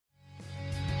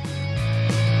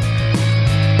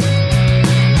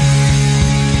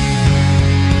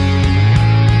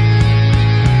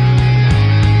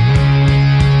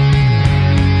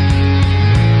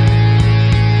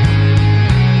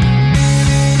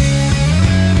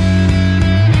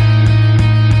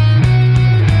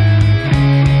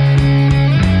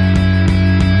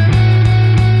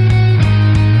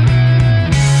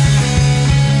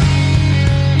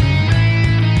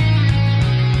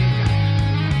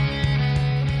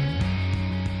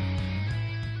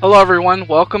Hello, everyone.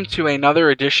 Welcome to another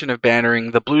edition of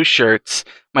Bannering the Blue Shirts.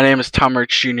 My name is Tom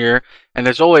Rich Jr., and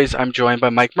as always, I'm joined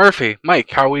by Mike Murphy. Mike,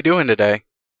 how are we doing today?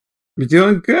 You're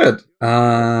doing good.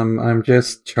 I'm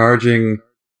just charging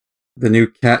the new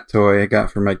cat toy I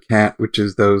got for my cat, which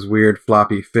is those weird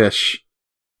floppy fish.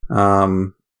 I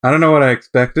don't know what I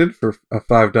expected for a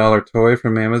 $5 toy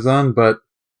from Amazon, but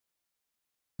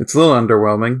it's a little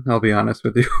underwhelming, I'll be honest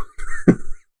with you.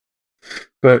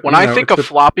 But When I think of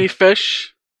floppy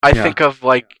fish, I yeah. think of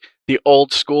like the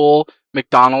old school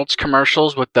McDonald's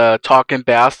commercials with the talking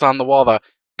bass on the wall. The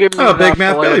give me Oh, that Big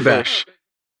Mouth fillet Billy of Bat. fish.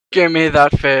 Give me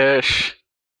that fish.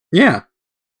 Yeah.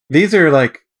 These are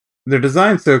they're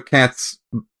designed so cats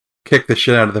kick the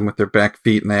shit out of them with their back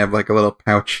feet, and they have like a little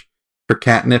pouch for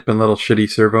catnip and a little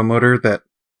shitty servo motor that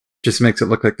just makes it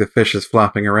look like the fish is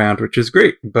flopping around, which is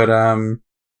great. But,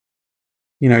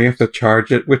 you have to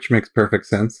charge it, which makes perfect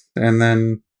sense. And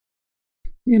then,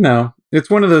 it's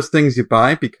one of those things you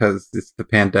buy because it's the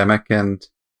pandemic and,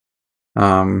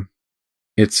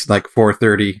 it's like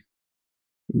 4:30.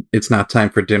 It's not time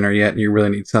for dinner yet, and you really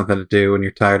need something to do, and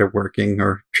you're tired of working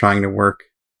or trying to work,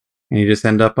 and you just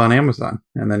end up on Amazon,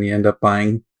 and then you end up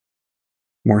buying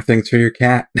more things for your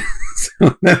cat.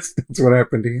 So that's what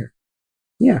happened here.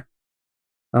 Yeah.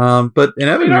 But in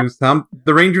other news, Tom,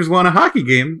 the Rangers won a hockey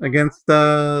game against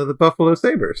the Buffalo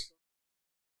Sabres.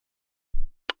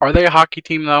 Are they a hockey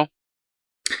team, though?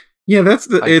 Yeah,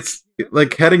 it's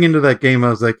like heading into that game, I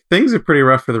was like, things are pretty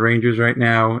rough for the Rangers right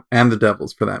now, and the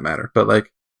Devils for that matter. But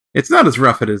like, it's not as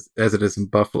rough as it is in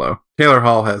Buffalo. Taylor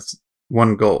Hall has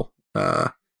one goal,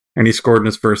 and he scored in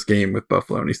his first game with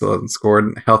Buffalo, and he still hasn't scored.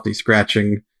 And healthy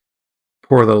scratching,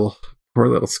 poor little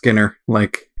Skinner.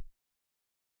 Like,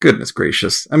 goodness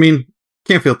gracious. I mean,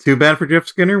 can't feel too bad for Jeff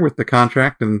Skinner with the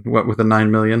contract and with the $9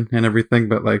 million and everything,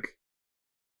 but like,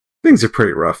 things are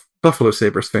pretty rough. Buffalo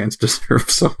Sabres fans deserve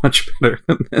so much better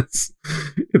than this.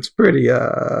 It's pretty,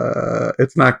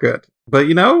 it's not good. But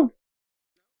it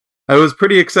was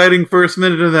pretty exciting first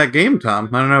minute of that game, Tom.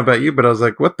 I don't know about you, but I was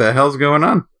like, what the hell's going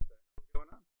on?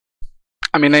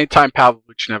 I mean, anytime Pavel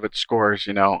Buchnevich scores,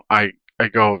 I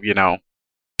go,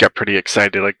 get pretty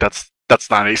excited. Like, that's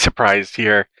not a surprise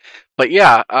here. But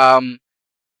yeah,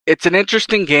 it's an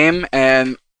interesting game,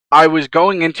 and I was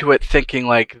going into it thinking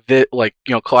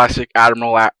classic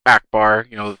Admiral Akbar,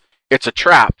 it's a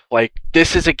trap. Like,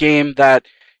 this is a game that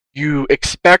you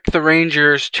expect the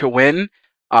Rangers to win,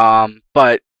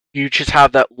 but you just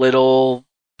have that little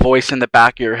voice in the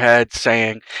back of your head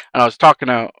saying, and I was talking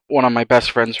to one of my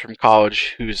best friends from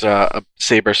college who's a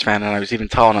Sabres fan, and I was even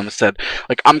telling him, I said,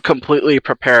 like, I'm completely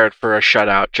prepared for a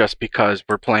shutout just because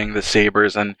we're playing the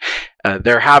Sabres, and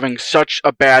they're having such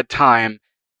a bad time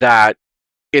that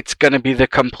it's going to be the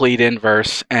complete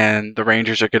inverse, and the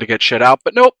Rangers are going to get shut out.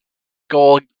 But nope,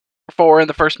 goal 4 in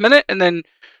the first minute, and then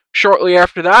shortly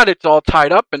after that, it's all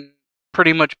tied up and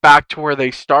pretty much back to where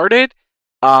they started.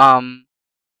 And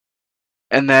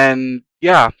then,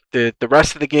 yeah, the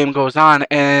rest of the game goes on,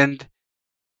 and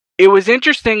it was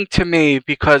interesting to me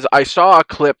because I saw a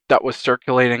clip that was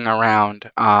circulating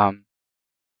around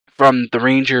from the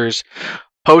Rangers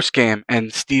post game,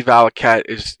 and Steve Alakett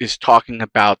is talking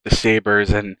about the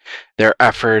Sabres and their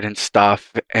effort and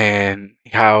stuff, and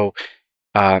how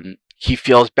he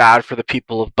feels bad for the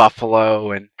people of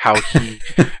Buffalo, and how he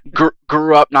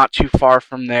grew up not too far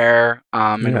from there,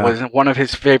 and it was one of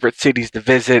his favorite cities to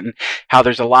visit, and how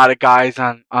there's a lot of guys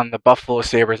on the Buffalo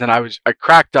Sabres. And I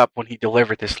cracked up when he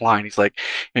delivered this line. He's like,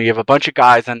 you have a bunch of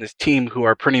guys on this team who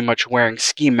are pretty much wearing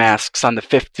ski masks on the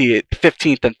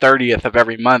 15th and 30th of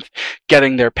every month,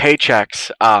 getting their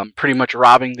paychecks, pretty much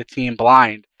robbing the team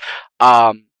blind.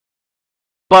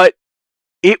 But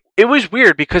it was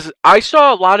weird because I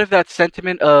saw a lot of that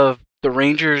sentiment of the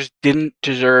Rangers didn't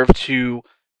deserve to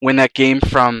win that game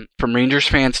from Rangers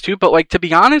fans too. But like, to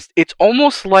be honest, it's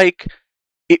almost like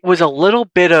it was a little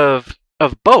bit of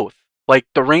both. Like,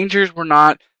 the Rangers were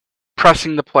not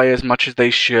pressing the play as much as they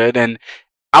should, and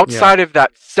outside of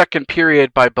that second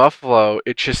period by Buffalo,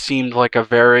 it just seemed like a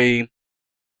very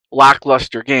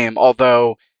lackluster game.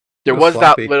 Although there was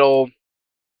that little,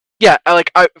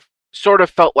 I sort of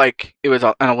felt like it was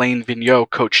an Alain Vigneault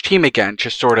coach team again,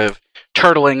 just sort of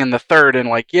turtling in the third and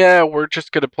like, yeah, we're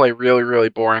just going to play really, really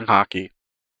boring hockey.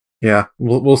 Yeah,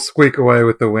 we'll squeak away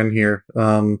with the win here.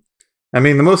 I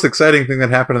mean, the most exciting thing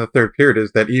that happened in the third period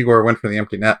is that Igor went for the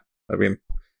empty net. I mean,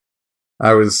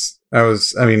 I was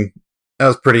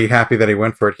pretty happy that he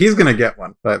went for it. He's going to get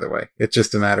one, by the way. It's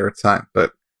just a matter of time.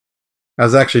 But I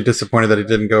was actually disappointed that he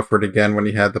didn't go for it again when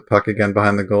he had the puck again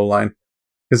behind the goal line.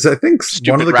 Because I think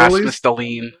Stupid one of the Rasmus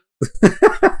goalies...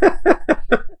 Dahlin.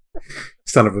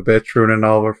 Son of a bitch, ruining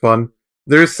all of our fun.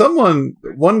 there's one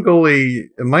goalie,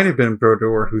 it might have been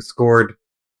Brodeur, who scored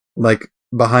like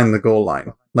behind the goal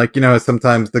line. Like,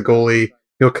 sometimes the goalie,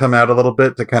 he'll come out a little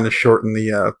bit to kind of shorten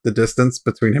the distance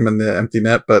between him and the empty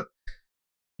net. But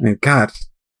I mean, God,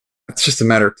 it's just a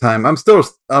matter of time.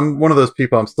 I'm one of those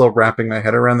people. I'm still wrapping my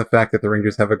head around the fact that the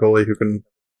Rangers have a goalie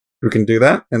who can do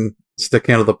that and stick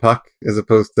handle the puck, as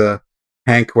opposed to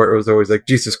Hank, where it was always like,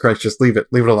 Jesus Christ, just leave it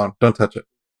alone, don't touch it.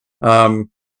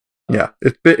 Yeah,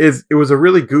 it was a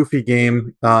really goofy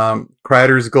game.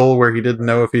 Kreider's goal, where he didn't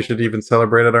know if he should even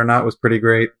celebrate it or not, was pretty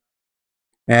great.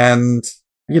 And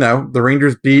the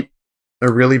Rangers beat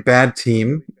a really bad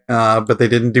team, but they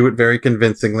didn't do it very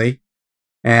convincingly.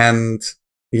 And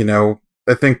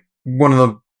I think one of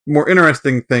the more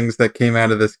interesting things that came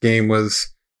out of this game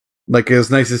was, like, it was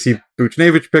nice to see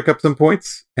Buchnevich pick up some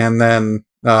points, and then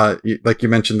like you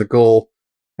mentioned, the goal,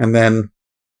 and then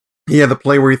he had the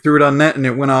play where he threw it on net and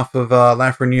it went off of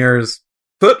Lafreniere's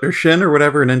foot or shin or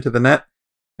whatever and into the net.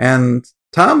 And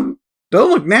Tom, don't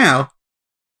look now,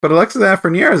 but Alexis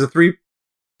Lafreniere has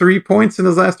three points in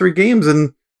his last 3 games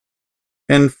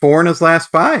and 4 in his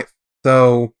last 5.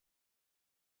 So,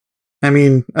 I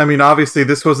mean, obviously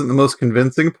this wasn't the most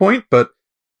convincing point, but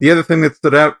the other thing that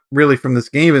stood out really from this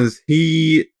game is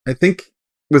I think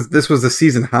this was a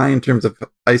season high in terms of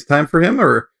ice time for him,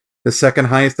 or the second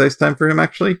highest ice time for him,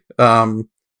 actually. So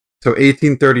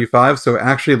 1835. So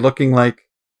actually looking like,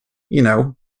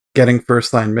 getting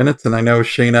first line minutes. And I know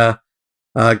Shayna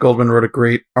Goldman wrote a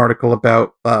great article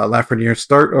about Lafreniere's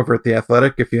start over at The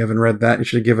Athletic. If you haven't read that, you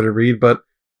should give it a read. But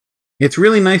it's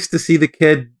really nice to see the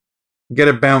kid get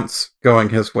a bounce going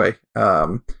his way,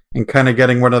 and kind of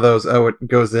getting one of those, it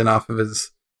goes in off of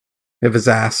his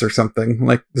ass or something,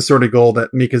 like the sort of goal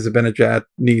that Mika Zibanejad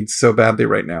needs so badly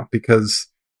right now, because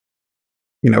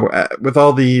with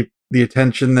all the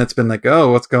attention that's been like,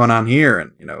 oh, what's going on here?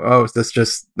 And, is this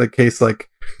just the case like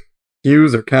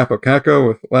Hughes or Capo Caco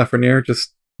with Lafreniere?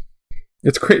 Just,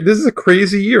 it's crazy. This is a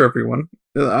crazy year, everyone.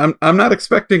 I'm not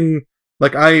expecting,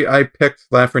 like, I picked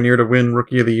Lafreniere to win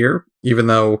Rookie of the Year, even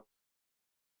though,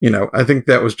 I think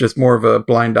that was just more of a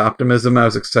blind optimism. I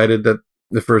was excited that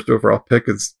the first overall pick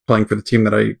is playing for the team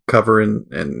that I cover and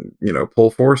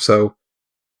pull for. So,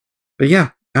 but yeah,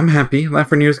 I'm happy.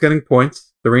 Lafreniere's getting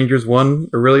points. The Rangers won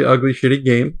a really ugly, shitty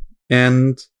game.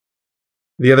 And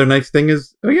the other nice thing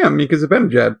is, Mika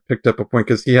Zibanejad picked up a point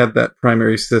because he had that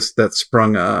primary assist that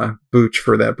sprung Booch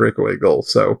for that breakaway goal.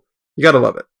 So you got to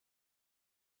love it.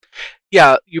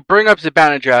 Yeah, you bring up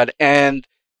Zibanejad, and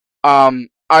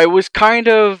I was kind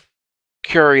of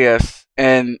curious,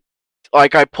 and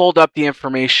like I pulled up the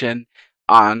information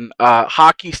on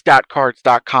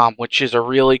hockeystatcards.com, which is a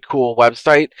really cool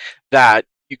website that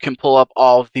you can pull up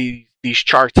all of these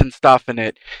charts and stuff, and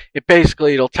it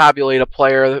basically, it'll tabulate a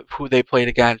player, who they played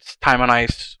against, time on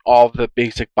ice, all of the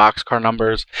basic boxcar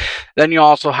numbers. Then you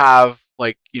also have,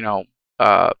 like,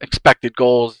 expected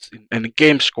goals and the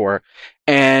game score.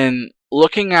 And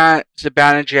looking at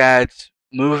Zibanejad's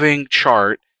moving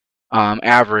chart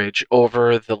average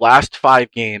over the last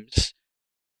 5 games,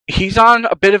 he's on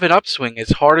a bit of an upswing, as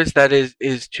hard as that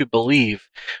is to believe.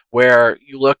 Where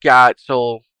you look at,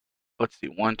 so let's see,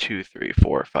 1, 2, 3,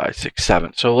 4, 5, 6,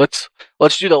 7. So let's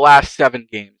do the last 7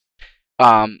 games.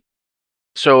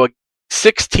 So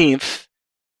 16th,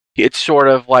 it's sort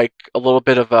of like a little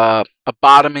bit of a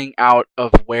bottoming out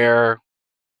of where,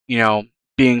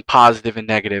 being positive and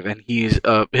negative, and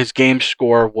his game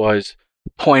score was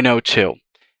 .02,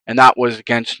 and that was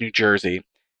against New Jersey.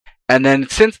 And then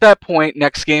since that point,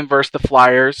 next game versus the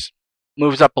Flyers,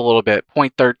 moves up a little bit,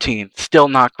 .13, still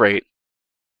not great.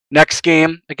 Next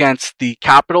game against the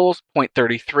Capitals,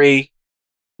 .33.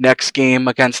 Next game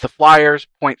against the Flyers,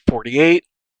 .48.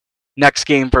 Next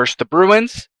game versus the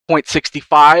Bruins,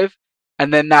 .65.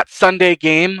 And then that Sunday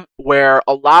game where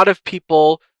a lot of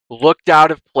people looked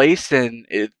out of place and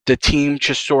the team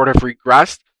just sort of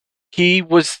regressed, he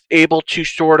was able to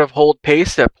sort of hold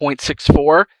pace at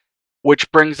 .64, which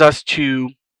brings us to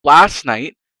last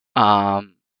night,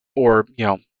 against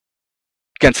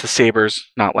the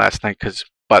Sabres, not last night, because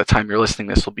by the time you're listening,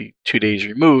 this will be 2 days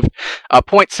removed,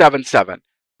 .77.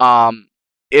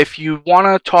 If you want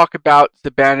to talk about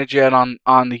Zibanejad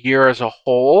on the year as a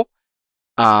whole,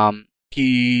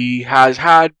 he has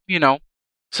had,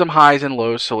 some highs and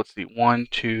lows. So let's see, 1,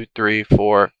 2, 3,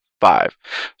 4, 5.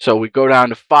 So we go down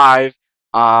to 5,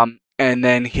 and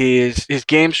then his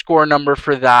game score number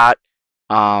for that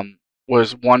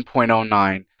was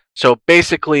 1.09. So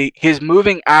basically, his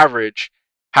moving average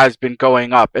has been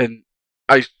going up, and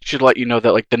I should let you know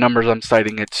that, like, the numbers I'm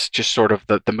citing, it's just sort of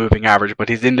the moving average, but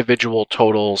his individual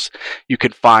totals you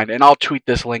can find, and I'll tweet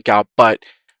this link out, but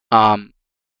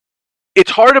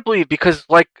it's hard to believe because,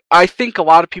 like, I think a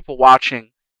lot of people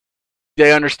watching,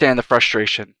 they understand the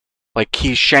frustration. Like,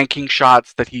 he's shanking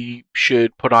shots that he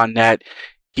should put on net.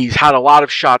 He's had a lot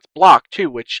of shots blocked, too,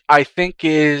 which I think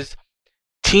is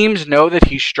teams know that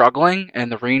he's struggling,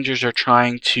 and the Rangers are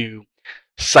trying to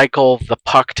cycle the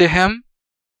puck to him,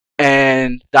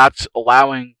 and that's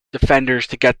allowing defenders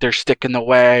to get their stick in the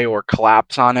way or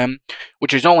collapse on him,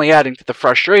 which is only adding to the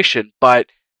frustration. But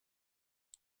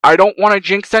I don't want to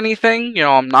jinx anything.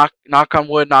 I'm knock on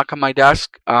wood, knock on my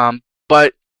desk.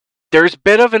 But there's a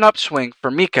bit of an upswing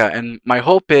for Mika, and my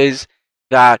hope is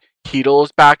that Hedl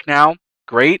is back now.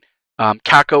 Great.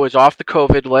 Kako is off the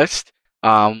COVID list.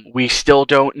 We still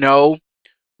don't know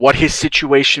what his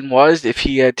situation was, if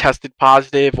he had tested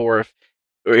positive or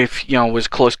if was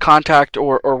close contact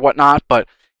or whatnot. But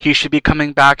he should be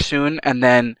coming back soon, and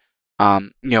then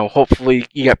hopefully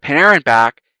you get Panarin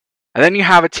back, and then you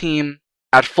have a team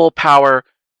at full power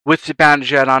with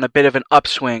Zibanejad on a bit of an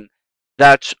upswing.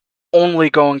 That's only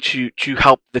going to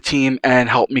help the team and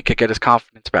help Mika get his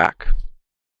confidence back.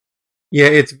 Yeah,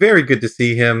 it's very good to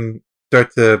see him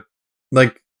start to,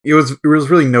 like, it was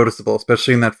really noticeable,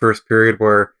 especially in that first period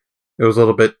where it was a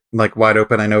little bit like wide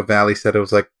open. I know Valley said it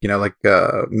was like,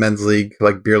 men's league,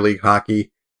 like beer league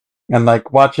hockey. And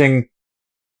like watching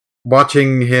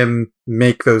him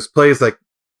make those plays, like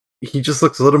he just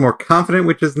looks a little more confident,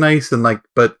 which is nice. And like,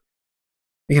 but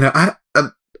I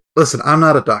listen, I'm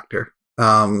not a doctor.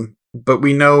 But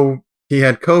we know he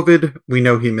had COVID. We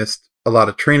know he missed a lot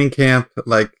of training camp.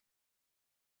 Like,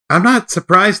 I'm not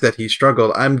surprised that he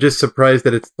struggled. I'm just surprised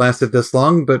that it's lasted this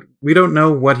long, but we don't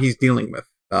know what he's dealing with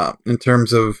in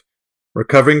terms of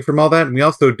recovering from all that. And we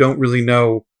also don't really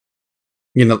know,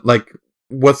 like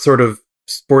what sort of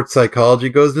sports psychology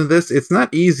goes into this. It's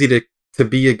not easy to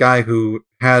be a guy who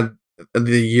had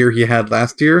the year he had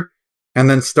last year and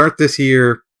then start this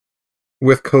year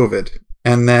with COVID.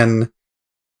 And then,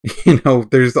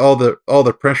 there's all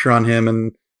the pressure on him,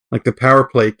 and like the power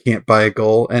play can't buy a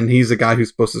goal, and he's a guy who's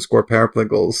supposed to score power play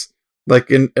goals. Like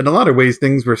in a lot of ways,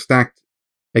 things were stacked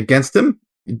against him,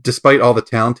 despite all the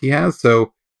talent he has.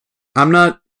 So I'm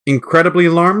not incredibly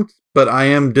alarmed, but I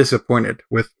am disappointed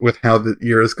with how the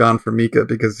year has gone for Mika,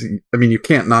 because you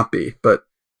can't not be. But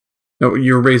no,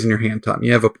 you're raising your hand, Tom.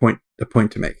 You have a point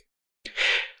to make.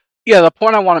 Yeah, the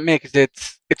point I want to make is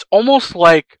it's almost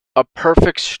like a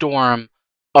perfect storm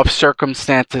of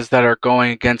circumstances that are going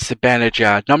against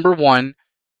Zibanejad. Number one,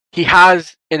 he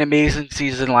has an amazing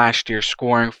season last year,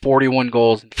 scoring 41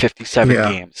 goals in 57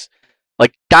 games.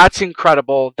 Like, that's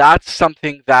incredible. That's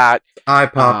something that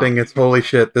eye-popping. It's holy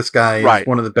shit. This guy is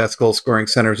one of the best goal-scoring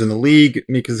centers in the league.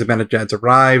 Mika Zibanejad's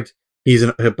arrived. He's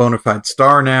a bona fide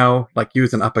star now. Like, he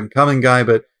was an up-and-coming guy,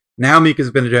 but now Mika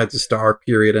Zibanejad's a star,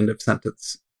 period, end of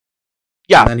sentence.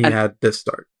 Yeah. And then he had this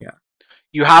start. Yeah.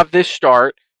 You have this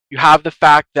start. You have the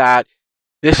fact that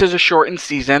this is a shortened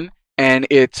season, and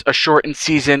it's a shortened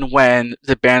season when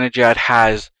Zibanejad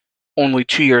has only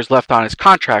 2 years left on his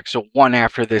contract, so one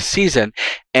after this season.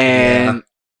 And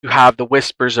you have the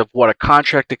whispers of what a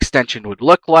contract extension would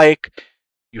look like.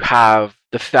 You have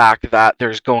the fact that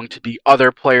there's going to be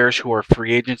other players who are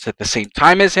free agents at the same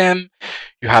time as him.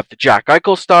 You have the Jack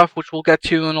Eichel stuff, which we'll get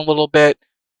to in a little bit.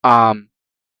 And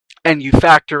you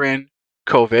factor in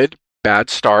COVID, bad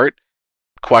start.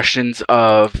 Questions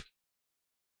of,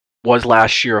 was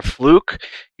last year a fluke?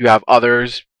 You have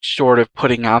others sort of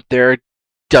putting out there,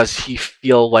 does he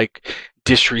feel like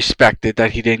disrespected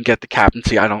that he didn't get the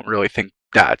captaincy? I don't really think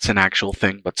that's an actual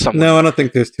thing, but someone... No, I don't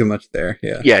think there's too much there,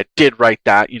 yeah. Yeah, did write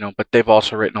that, but they've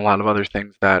also written a lot of other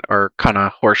things that are kind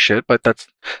of horseshit, but that's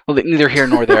neither here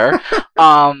nor there.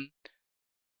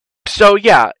 So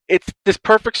yeah, it's this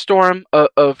perfect storm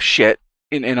of shit,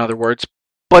 in other words,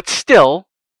 but still,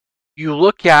 you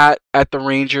look at the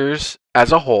Rangers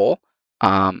as a whole,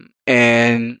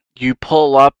 and you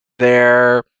pull up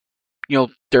their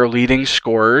leading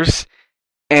scorers,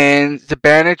 and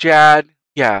Zibanejad,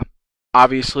 yeah,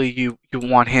 obviously you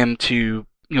want him to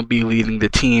be leading the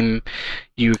team.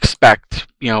 You expect,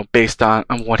 based on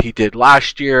what he did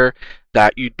last year,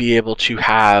 that you'd be able to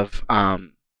have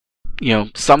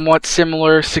somewhat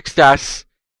similar success.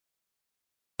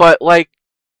 But like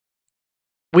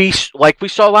we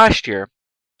saw last year,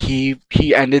 he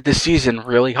ended the season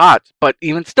really hot. But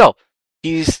even still,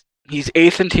 he's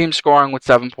eighth in team scoring with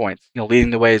 7 points.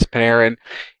 Leading the way is Panarin,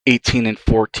 18 in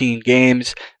 14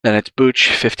 games. Then it's Buch,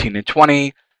 15 and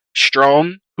 20.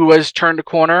 Strome, who has turned a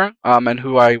corner, and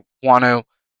who I want to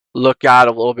look at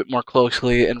a little bit more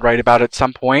closely and write about at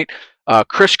some point.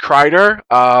 Chris Kreider,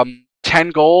 10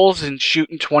 goals and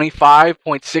shooting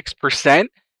 25.6%,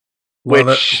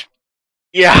 which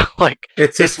Yeah, like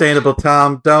It's sustainable,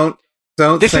 Tom. Don't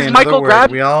this say is another Michael word.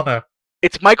 Grab. We all know.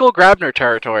 It's Michael Grabner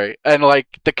territory, and like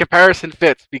the comparison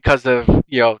fits because of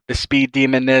the speed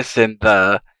demonness and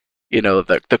the He already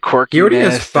has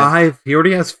quirkiness and 5. He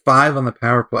already has 5 on the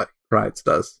power play. Prides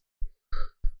does.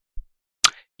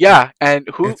 yeah, and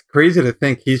who It's crazy to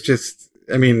think he's just.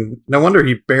 I mean, no wonder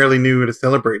he barely knew to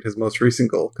celebrate his most recent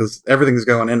goal because everything's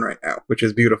going in right now, which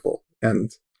is beautiful.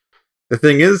 And the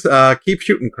thing is, keep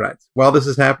shooting, Kreiz. While this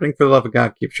is happening, for the love of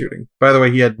God, keep shooting. By the way,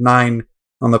 he had 9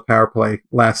 on the power play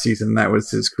last season. That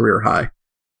was his career high.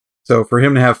 So for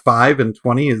him to have 5 and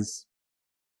 20 is,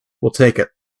 we'll take it.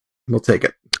 We'll take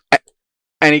it.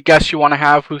 any guess you want to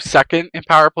have who's second in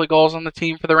power play goals on the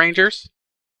team for the Rangers?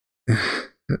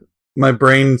 My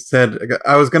brain said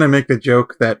I was going to make the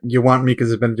joke that you want Mika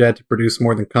Zibanejad to produce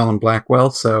more than Colin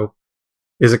Blackwell. So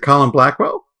is it Colin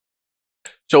Blackwell?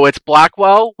 So it's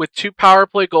Blackwell with 2 power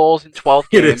play goals in 12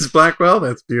 games. It is Blackwell?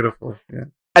 That's beautiful. Yeah.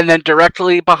 And then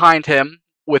directly behind him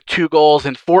with 2 goals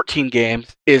in 14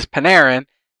 games is Panarin.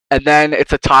 And then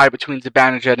it's a tie between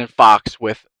Zibanejad and Fox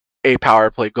with a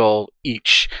power play goal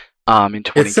each in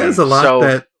 20 games. It says a lot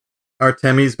that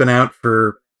Artemi's been out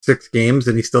for 6 games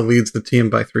and he still leads the team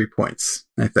by 3 points,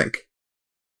 I think.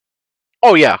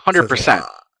 Oh, yeah, 100%.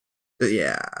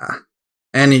 Yeah.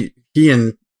 And he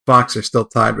and Fox are still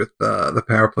tied with the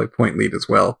power play point lead as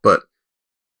well. But,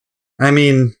 I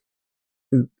mean,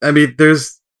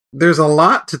 there's a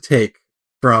lot to take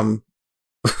from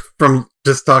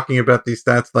just talking about these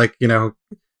stats. Like,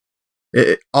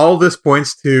 all this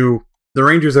points to the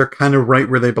Rangers are kind of right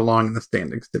where they belong in the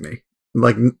standings to me.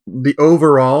 Like, the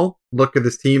overall look of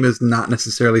this team is not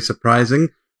necessarily surprising.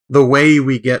 The way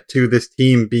we get to this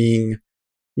team being,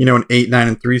 an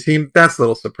 8-9-3 team, that's a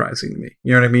little surprising to me.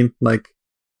 You know what I mean? Like,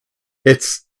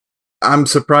 I'm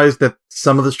surprised that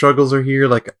some of the struggles are here.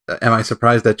 Like, am I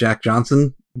surprised that Jack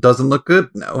Johnson doesn't look good?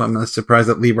 No. I'm not surprised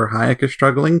that Lieber Hayek is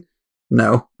struggling.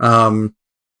 No.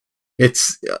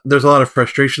 There's a lot of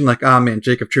frustration. Like, man,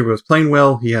 Jacob Trouba was playing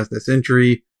well. He has this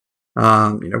injury.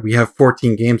 We have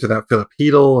 14 games without Philip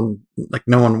Hedl, and like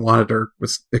no one wanted or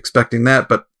was expecting that,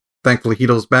 but thankfully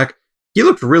Hedl's back. He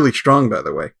looked really strong, by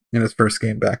the way, in his first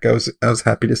game back. I was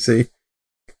happy to see.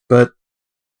 But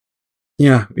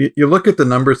yeah, you look at the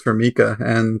numbers for Mika,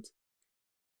 and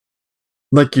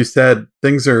like you said,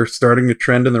 things are starting to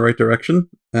trend in the right direction,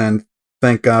 and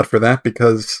thank God for that,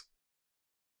 because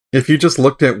if you just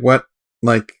looked at what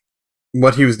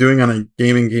he was doing on a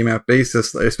game out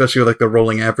basis, especially with like the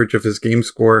rolling average of his game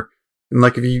score, and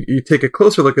like if you take a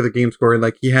closer look at the game score,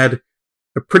 like he had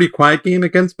a pretty quiet game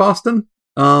against Boston,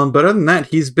 but other than that,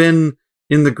 he's been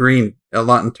in the green a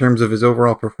lot in terms of his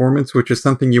overall performance, which is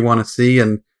something you want to see.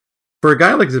 And for a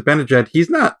guy like Zibanejad, he's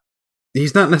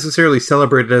not necessarily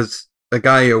celebrated as a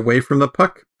guy away from the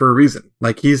puck for a reason.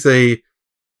 Like he's a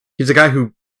guy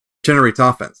who generates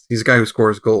offense. He's a guy who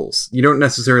scores goals. You don't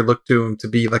necessarily look to him to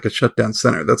be like a shutdown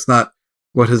center. That's not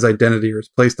what his identity or his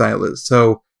play style is.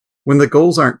 So when the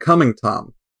goals aren't coming,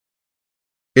 Tom,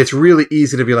 it's really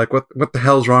easy to be like, what the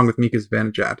hell's wrong with Mika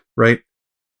Zibanejad, right?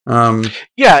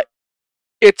 Yeah,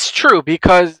 it's true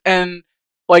because, and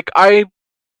like I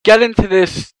get into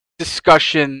this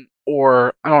discussion,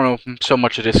 or I don't know if so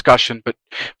much a discussion, but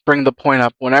bring the point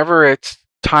up whenever it's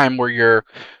time where you're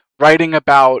writing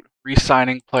about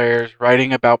re-signing players,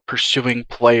 writing about pursuing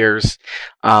players,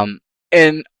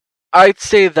 and I'd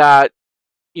say that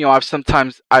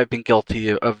I've been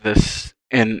guilty of this,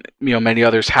 and many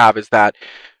others have. Is that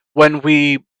when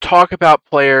we talk about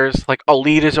players, like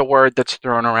elite is a word that's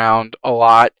thrown around a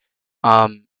lot,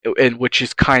 and which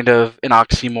is kind of an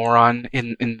oxymoron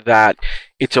in that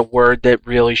it's a word that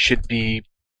really should be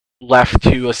left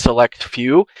to a select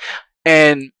few,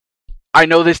 and I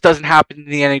know this doesn't happen in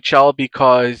the NHL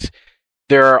because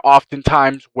there are often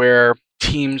times where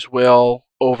teams will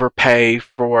overpay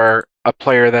for a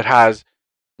player that has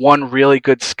one really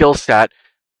good skill set.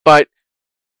 But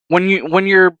when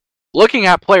you're looking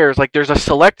at players, like there's a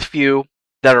select few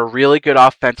that are really good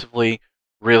offensively,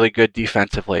 really good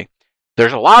defensively.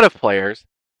 There's a lot of players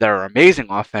that are amazing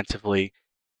offensively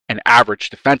and average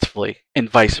defensively, and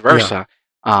vice versa.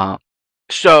 Yeah.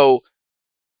 So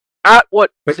at what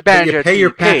but you pay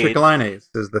your Patrick Laines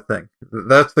is the thing.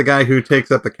 That's the guy who takes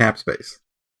up the cap space.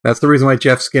 That's the reason why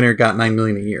Jeff Skinner got $9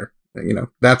 million a year.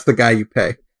 That's the guy you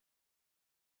pay.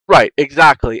 Right,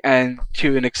 exactly, and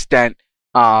to an extent,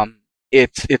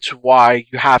 it's why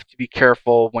you have to be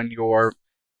careful when you're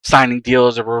signing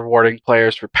deals or rewarding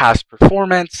players for past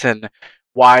performance, and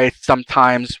why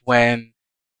sometimes when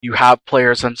you have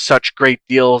players on such great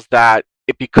deals that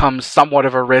it becomes somewhat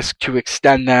of a risk to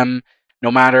extend them, no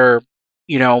matter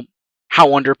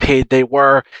how underpaid they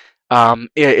were.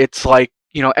 It's like,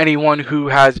 anyone who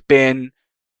has been,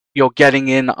 getting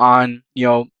in on,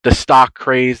 the stock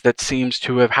craze that seems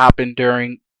to have happened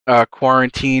during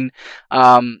quarantine.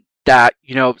 That,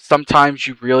 sometimes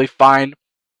you really find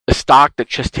a stock that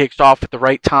just takes off at the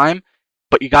right time,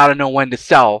 but you got to know when to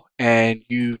sell, and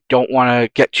you don't want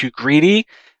to get too greedy.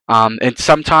 And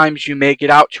sometimes you may get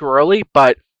out too early,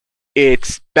 but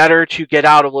it's better to get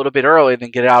out a little bit early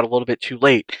than get out a little bit too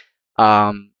late.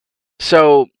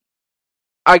 So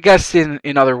I guess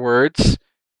in other words,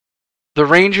 the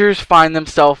Rangers find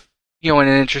themselves, in an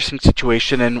interesting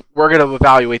situation, and we're going to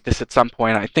evaluate this at some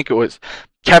point. I think it was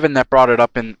Kevin that brought it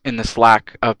up in the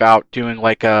Slack about doing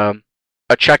like a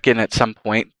check-in at some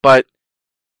point, but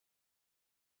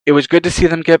it was good to see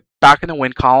them get back in the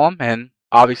win column, and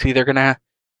obviously they're going to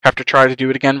have to try to do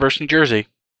it again versus New Jersey.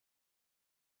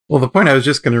 Well, the point I was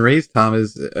just going to raise, Tom,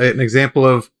 is an example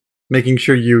of making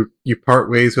sure you part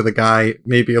ways with a guy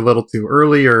maybe a little too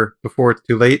early or before it's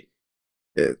too late.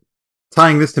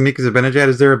 Tying this to Mika Zibanejad,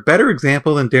 is there a better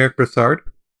example than Derek Brassard?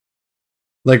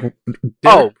 Like,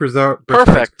 Derek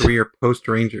Brassard's career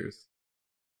post-Rangers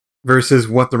versus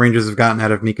what the Rangers have gotten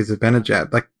out of Mika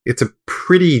Zibanejad. Like, it's a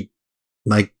pretty,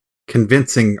 like,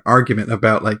 convincing argument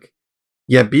about, like,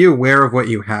 yeah, be aware of what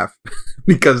you have.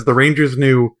 Because the Rangers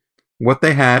knew what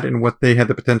they had and what they had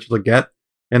the potential to get,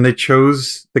 and they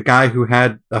chose the guy who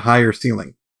had a higher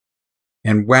ceiling.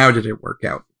 And wow, did it work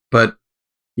out. But,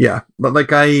 yeah, but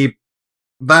like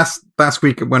last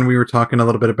week when we were talking a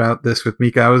little bit about this with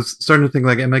Mika, I was starting to think,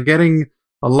 like, am I getting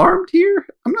alarmed here?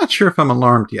 I'm not sure if I'm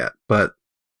alarmed yet, but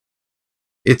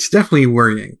it's definitely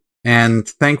worrying. And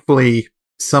thankfully,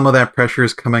 some of that pressure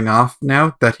is coming off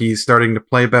now that he's starting to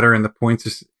play better, and the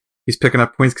points he's picking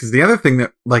up points. Because the other thing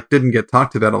that, like, didn't get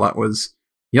talked about a lot was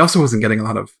he also wasn't getting a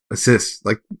lot of assists.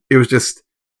 Like, it was just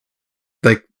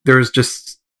like there was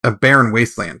just a barren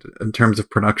wasteland in terms of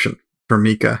production for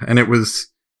Mika, and it was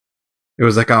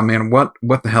like, oh man,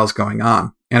 what the hell's going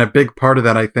on? And a big part of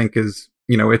that, I think, is,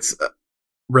 it's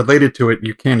related to it.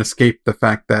 You can't escape the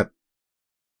fact that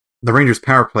the Rangers'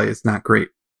 power play is not great,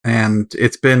 and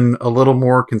it's been a little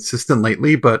more consistent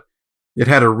lately, but it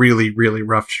had a really, really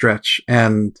rough stretch,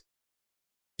 and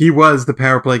he was the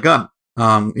power play gun.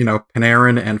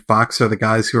 Panarin and Fox are the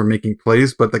guys who are making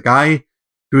plays, but the guy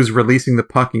who's releasing the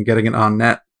puck and getting it on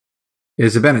net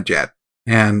is Zibanejad.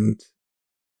 And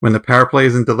when the power play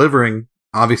isn't delivering,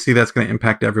 obviously that's going to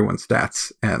impact everyone's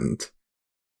stats. And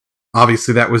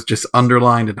obviously that was just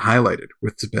underlined and highlighted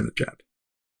with Zibanejad.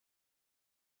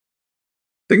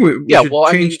 I think we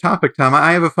should change topic, Tom.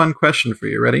 I have a fun question for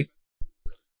you. Ready?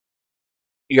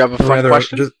 You have a fun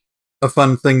question? Just a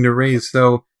fun thing to raise.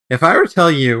 So if I were to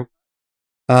tell you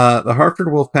the Hartford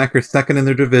Wolfpack are second in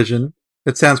their division,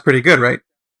 it sounds pretty good, right?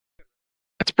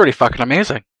 It's pretty fucking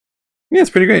amazing. Yeah, it's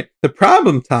pretty great. The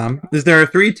problem, Tom, is there are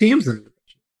 3 teams in the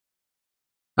division.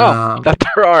 That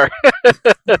there are.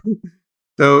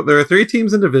 So there are 3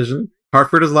 teams in division.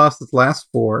 Hartford has lost its last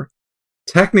 4.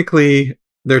 Technically,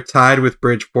 they're tied with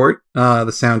Bridgeport,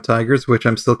 the Sound Tigers, which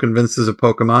I'm still convinced is a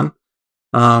Pokemon,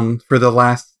 for the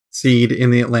last seed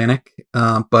in the Atlantic.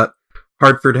 But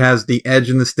Hartford has the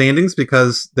edge in the standings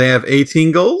because they have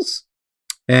 18 goals,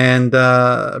 and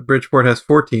Bridgeport has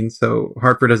 14. So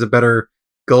Hartford has a better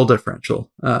goal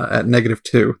differential at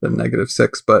 -2 than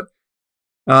 -6. But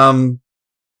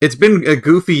it's been a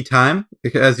goofy time,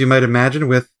 as you might imagine,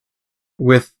 with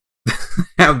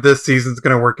how this season's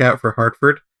going to work out for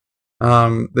Hartford.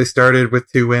 They started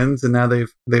with 2 wins, and now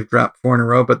they've dropped 4 in a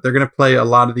row. But they're going to play a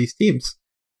lot of these teams,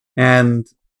 and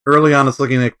early on, it's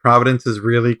looking like Providence is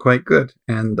really quite good,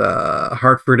 and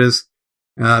Hartford is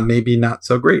maybe not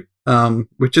so great,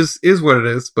 which is what it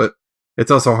is. But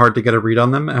it's also hard to get a read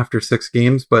on them after 6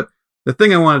 games. But the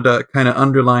thing I wanted to kind of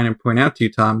underline and point out to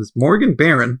you, Tom, is Morgan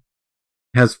Barron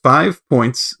has 5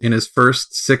 points in his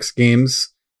first 6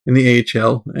 games in the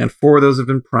AHL, and 4 of those have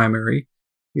been primary.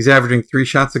 He's averaging 3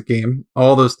 shots a game.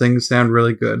 All those things sound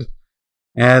really good,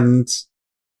 and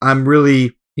I'm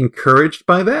really encouraged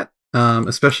by that.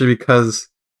 Especially because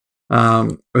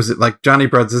was it like Johnny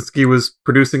Brodzinski was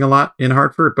producing a lot in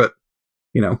Hartford, but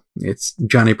it's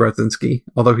Johnny Brodzinski,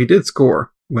 although he did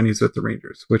score when he was with the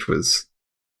Rangers, which was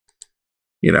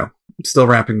still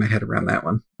wrapping my head around that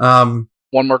one.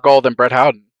 One more goal than Brett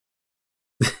Howden.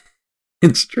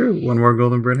 It's true, one more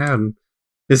goal than Brett Howden.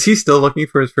 Is he still looking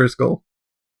for his first goal?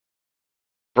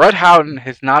 Brett Howden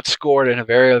has not scored in a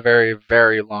very, very,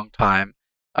 very long time.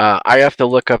 I have to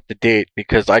look up the date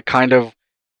because I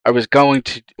was going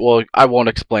to, well, I won't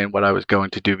explain what I was going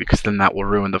to do because then that will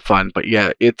ruin the fun. But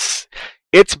yeah, it's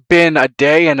been a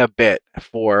day and a bit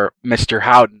for Mr.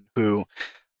 Howden, who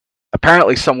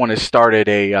apparently someone has started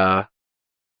a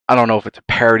I don't know if it's a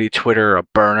parody Twitter or a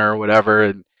burner or whatever,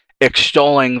 and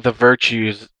extolling the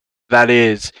virtues that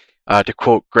is, to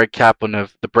quote Greg Kaplan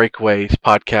of the Breakaways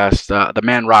podcast, the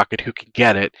man rocket who can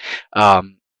get it.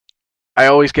 I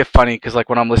always get funny because, like,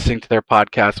 when I'm listening to their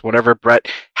podcast, whenever Brett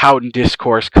Houghton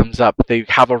discourse comes up, they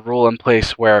have a rule in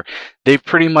place where they've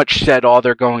pretty much said all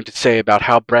they're going to say about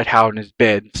how Brett Houghton has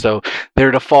been. So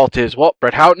their default is, well,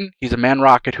 Brett Houghton, he's a man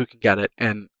rocket who can get it,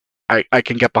 and I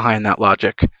can get behind that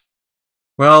logic.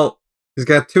 Well, he's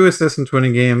got 2 assists in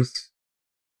 20 games,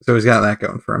 so he's got that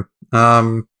going for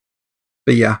him.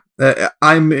 But yeah,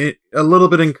 I'm a little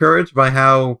bit encouraged by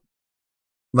how,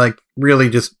 like, really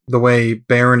just the way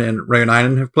Barron and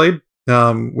Rayonainen have played,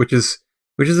 which is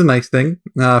a nice thing.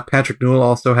 Patrick Newell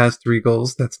also has 3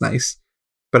 goals. That's nice.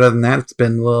 But other than that, it's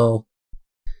been a little,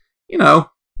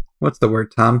 what's the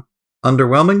word, Tom?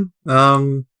 Underwhelming?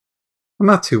 I'm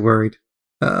not too worried.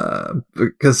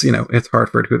 Because, it's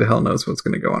Hartford. Who the hell knows what's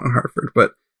going to go on in Hartford?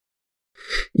 But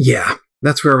yeah,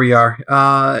 that's where we are.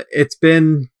 It's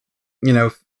been,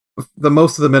 the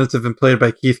most of the minutes have been played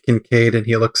by Keith Kincaid, and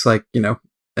he looks like,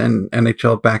 an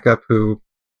NHL backup who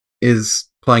is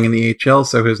playing in the AHL,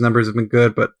 so his numbers have been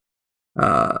good, but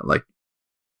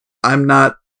I'm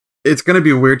not. It's going to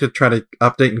be weird to try to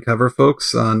update and cover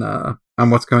folks on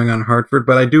what's going on in Hartford,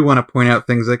 but I do want to point out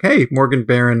things like, hey, Morgan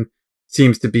Barron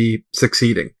seems to be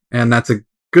succeeding, and that's a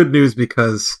good news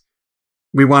because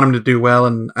we want him to do well,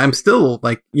 and I'm still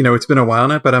it's been a while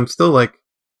now, but I'm still a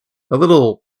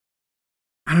little,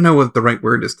 I don't know what the right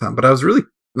word is, Tom, but I was really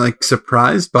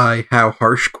surprised by how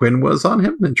harsh Quinn was on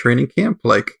him in training camp,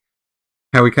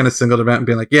 how he kind of singled him out and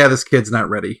being like, yeah, this kid's not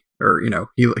ready, or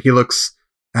he looks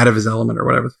out of his element or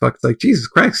whatever the fuck. It's like, Jesus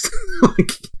Christ.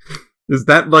 Is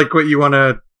that what you want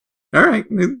to? All right,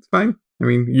 it's fine. I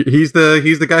mean, he's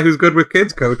the guy who's good with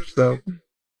kids, coach. So,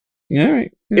 yeah, all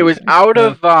right. It was out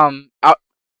of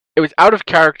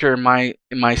character in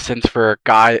my sense for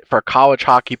a college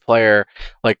hockey player,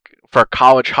 for a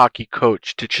college hockey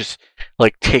coach to just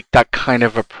take that kind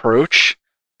of approach.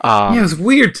 Yeah, it was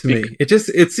weird to me.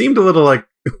 It seemed a little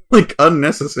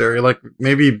unnecessary.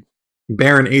 Maybe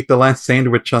Barron ate the last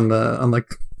sandwich on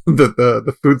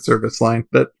the food service line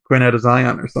that Quinn had his eye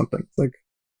on or something. It's like,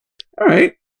 all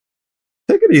right,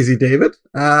 take it easy, David.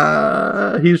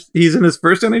 He's in his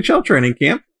first NHL training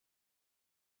camp,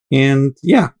 and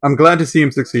yeah, I'm glad to see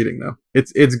him succeeding though.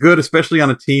 It's good, especially on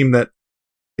a team that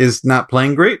is not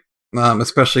playing great,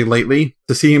 especially lately.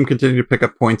 To see him continue to pick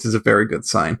up points is a very good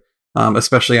sign,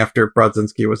 especially after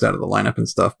Brodzinski was out of the lineup and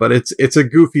stuff. But it's a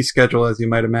goofy schedule, as you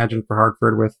might imagine, for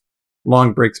Hartford, with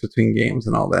long breaks between games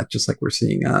and all that, just like we're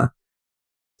seeing to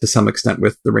some extent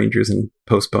with the Rangers and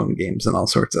postponed games and all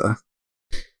sorts of.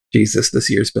 Jesus, this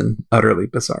year's been utterly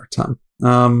bizarre, Tom.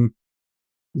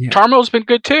 Yeah. Tarmo's been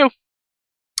good too.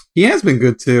 He has been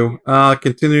good too.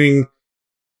 Continuing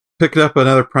picked up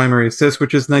another primary assist,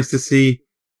 which is nice to see.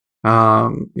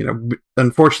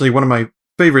 Unfortunately, one of my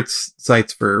favorite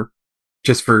sites for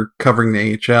covering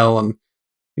the AHL, and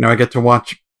I get to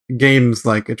watch games.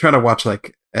 I try to watch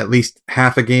at least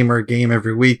half a game or a game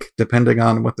every week, depending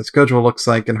on what the schedule looks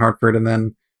like in Hartford, and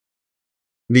then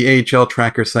the AHL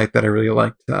tracker site that I really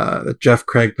liked that Jeff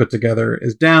Craig put together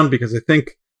is down because I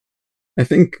think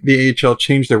the AHL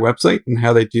changed their website and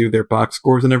how they do their box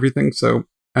scores and everything. So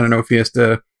I don't know if he has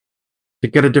to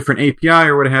get a different API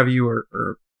or what have you,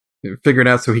 or figure it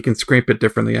out so he can scrape it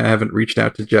differently. I haven't reached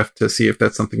out to Jeff to see if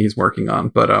that's something he's working on,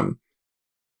 but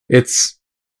it's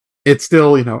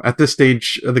still, at this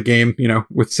stage of the game,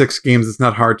 with 6 games, it's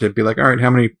not hard to be like, all right, how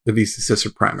many of these assists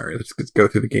are primary? Let's go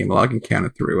through the game log and count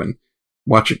it through and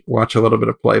watch a little bit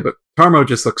of play. But Tarmo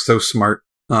just looks so smart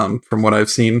from what I've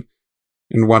seen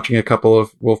in watching a couple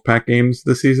of Wolfpack games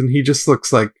this season. He just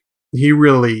looks like he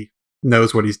really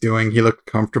knows what he's doing. He looked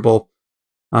comfortable.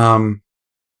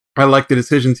 I like the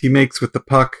decisions he makes with the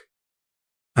puck.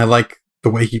 I like the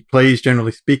way he plays,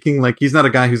 generally speaking. He's not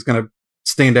a guy who's going to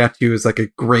stand out to you as a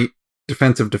great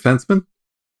defensive defenseman,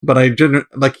 but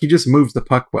he just moves the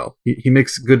puck well. He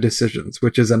makes good decisions,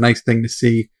 which is a nice thing to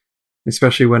see,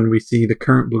 especially when we see the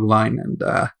current blue line and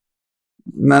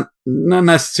not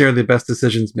necessarily the best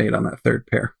decisions made on that third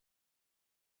pair.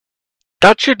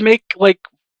 That should make for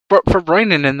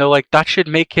Rainen, though, that should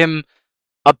make him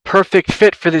a perfect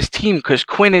fit for this team because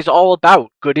Quinn is all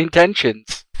about good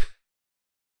intentions.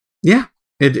 Yeah,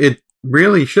 it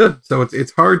really should. So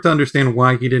it's hard to understand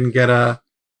why he didn't get a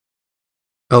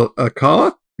call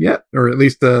up yet, or at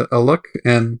least a look,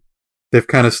 and they've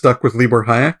kind of stuck with Libor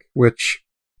Hayek, which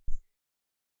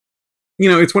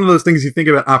it's one of those things you think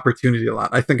about opportunity a lot.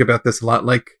 I think about this a lot.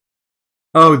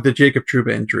 oh, the Jacob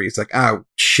Trouba injury. It's like, oh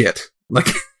shit. Like,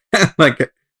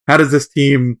 like how does this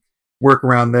team work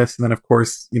around this? And then of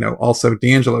course, also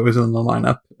D'Angelo is in the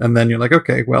lineup, and then you're like,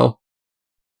 okay, well,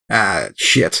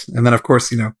 shit. And then of course,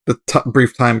 the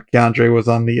brief time Keandre was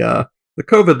on the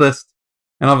COVID list,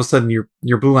 and all of a sudden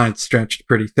your blue line stretched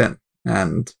pretty thin,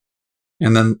 and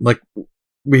then like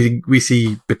we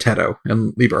see Boteto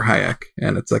and Lieber Hayek,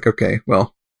 and it's like, okay,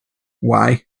 well,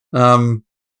 why?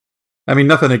 I mean,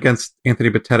 nothing against Anthony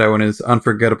Boteto and his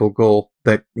unforgettable goal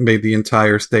that made the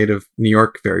entire state of New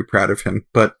York very proud of him.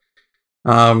 But,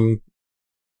 I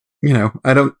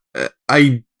don't.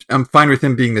 I'm fine with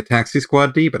him being the taxi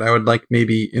squad D, but I would like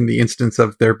maybe in the instance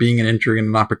of there being an injury and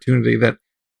an opportunity that,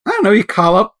 I don't know, you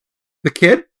call up the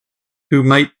kid who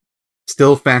might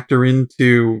still factor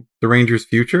into the Rangers'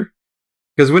 future.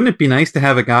 Because wouldn't it be nice to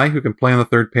have a guy who can play on the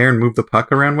third pair and move the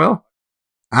puck around well?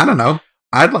 I don't know.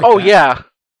 I'd like. Oh that. Yeah,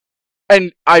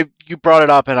 and you brought it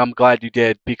up, and I'm glad you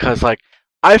did, because like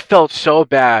I felt so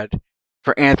bad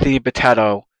for Anthony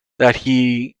Boteto that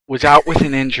he was out with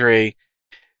an injury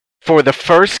for the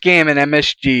first game in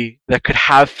MSG that could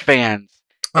have fans,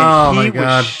 and my he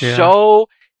God, was so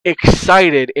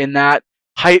excited in that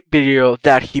hype video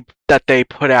that they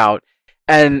put out,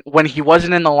 and when he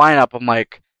wasn't in the lineup, I'm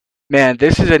like, man,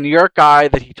 this is a New York guy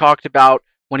that he talked about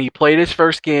when he played his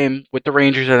first game with the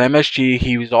Rangers at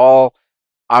MSG.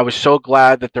 I was so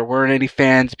glad that there weren't any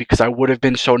fans because I would have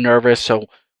been so nervous. So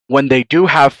when they do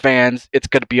have fans, it's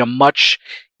going to be a much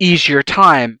easier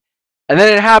time. And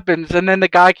then it happens, and then the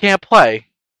guy can't play.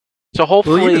 So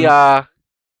hopefully... Well,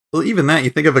 even that, you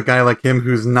think of a guy like him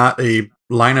who's not a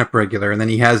lineup regular, and then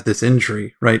he has this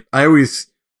injury, right? I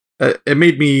always... it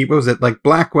made me... What was it? Like,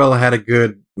 Blackwell had a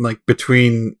good, like,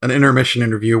 between an intermission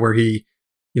interview where he...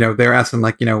 they're asking,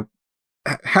 like,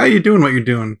 how are you doing what you're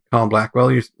doing, Colin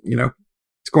Blackwell? You're,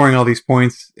 scoring all these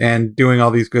points and doing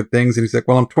all these good things. And he's like,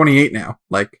 well, I'm 28 now.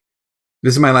 Like,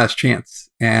 this is my last chance.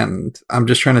 And I'm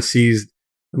just trying to seize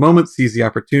the moment, seize the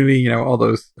opportunity, all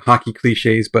those hockey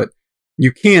cliches. But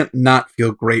you can't not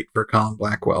feel great for Colin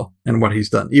Blackwell and what he's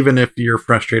done. Even if you're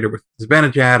frustrated with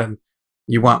Zibanejad and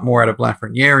you want more out of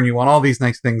Lafreniere and you want all these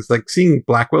nice things, like seeing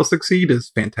Blackwell succeed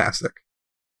is fantastic.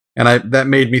 And that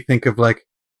made me think of, like,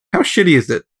 how shitty is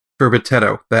it for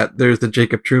Boteto that there's the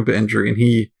Jacob Trouba injury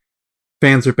and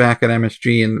fans are back at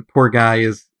MSG, and the poor guy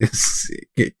is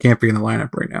can't be in the lineup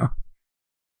right now.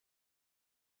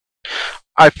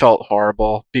 I felt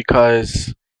horrible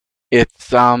because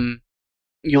it's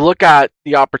you look at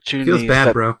the opportunities. Feels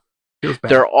bad, bro. Feels bad.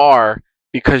 There are,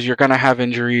 because you're gonna have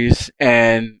injuries,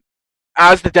 and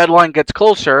as the deadline gets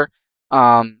closer,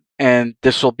 and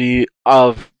this will be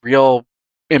of real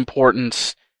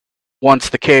importance once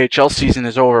the KHL season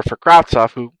is over for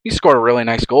Kravtsov, who he scored a really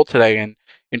nice goal today in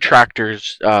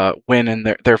Tractor's win in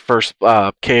their first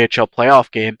KHL playoff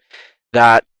game.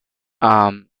 That,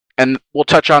 and we'll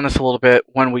touch on this a little bit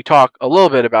when we talk a little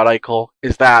bit about Eichel,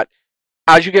 is that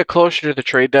as you get closer to the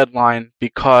trade deadline,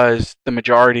 because the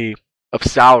majority of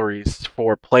salaries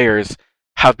for players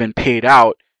have been paid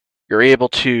out, you're able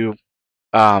to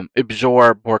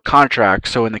absorb more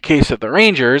contracts. So in the case of the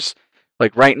Rangers,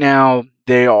 like right now,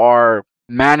 they are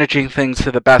managing things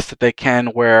to the best that they can,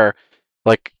 where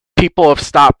like people have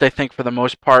stopped, I think, for the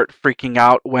most part, freaking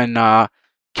out when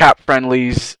Cap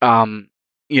Friendly's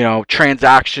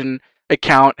transaction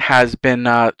account has been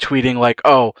tweeting like,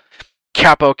 oh,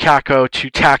 Capo Caco to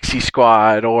Taxi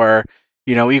Squad, or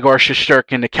Igor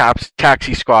Shesterkin to Cap's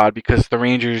Taxi Squad, because the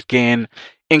Rangers gain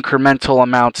incremental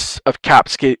amounts of cap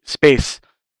space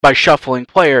by shuffling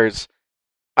players.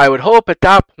 I would hope at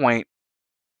that point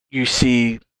you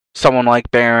see someone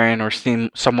like Barron or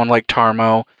someone like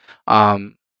Tarmo.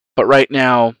 But right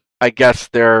now, I guess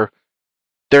they're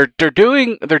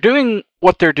doing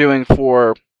what they're doing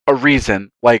for a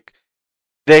reason. Like,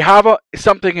 they have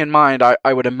something in mind,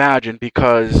 I would imagine,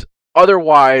 because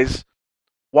otherwise,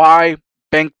 why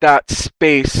bank that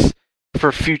space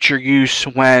for future use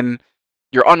when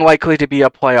you're unlikely to be a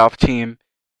playoff team?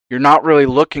 You're not really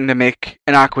looking to make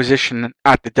an acquisition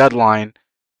at the deadline,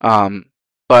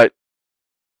 but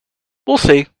we'll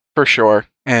see for sure,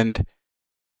 and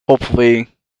hopefully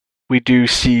we do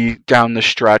see down the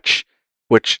stretch,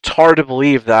 which it's hard to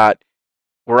believe that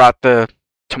we're at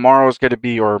tomorrow's going to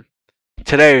be, or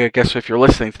today, I guess if you're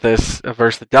listening to this,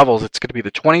 versus the Devils, it's going to be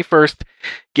the 21st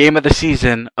game of the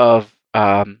season of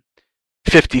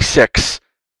 56.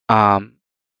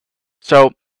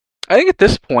 So I think at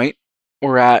this point,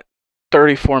 we're at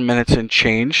 34 minutes and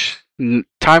change.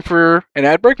 Time for an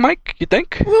ad break, Mike, you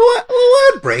think? A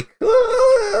little ad break.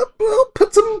 We'll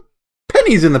put some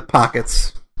pennies in the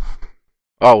pockets.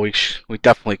 Oh, we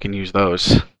definitely can use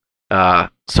those.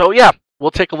 So yeah,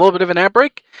 we'll take a little bit of an ad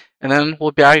break, and then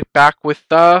we'll be back with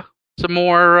some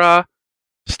more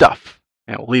stuff.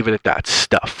 And we'll leave it at that,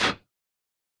 stuff.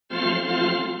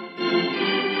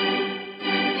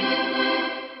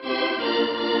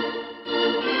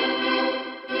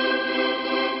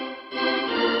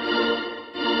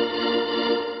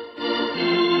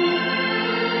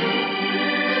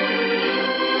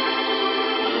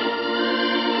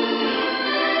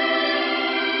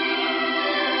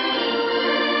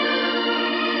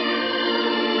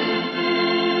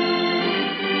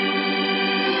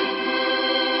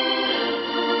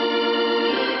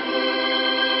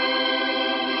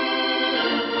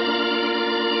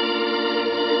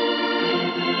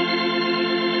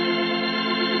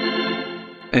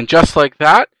 And just like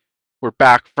that, we're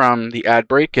back from the ad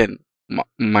break, and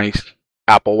my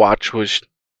Apple Watch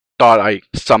thought I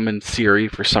summoned Siri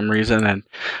for some reason, and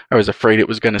I was afraid it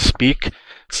was going to speak,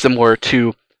 similar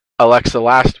to Alexa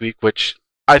last week, which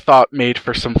I thought made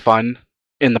for some fun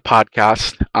in the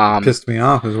podcast. Pissed me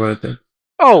off is what it did.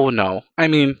 Oh no! I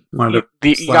mean,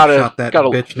 you gotta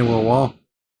bitch into a wall.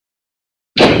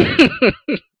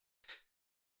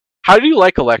 How do you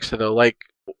like Alexa though? Like,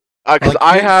 because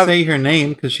I can't say her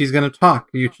name because she's gonna talk.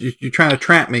 You're trying to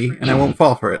trap me, and I won't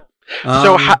fall for it.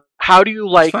 So how do you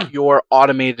like your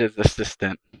automated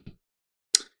assistant?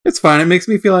 It's fine. It makes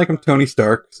me feel like I'm Tony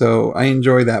Stark, so I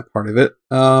enjoy that part of it.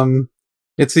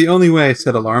 It's the only way I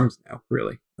set alarms now,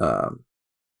 really.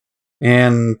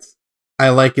 And I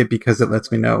like it because it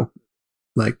lets me know,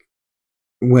 like,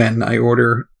 when I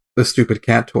order the stupid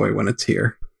cat toy when it's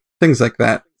here. Things like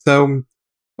that. So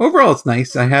overall, it's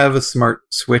nice. I have a smart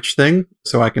switch thing,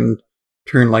 so I can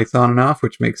turn lights on and off,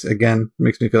 which makes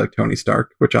me feel like Tony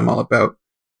Stark, which I'm all about.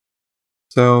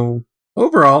 So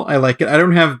overall, I like it.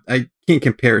 I can't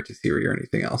compare it to Siri or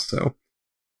anything else. So,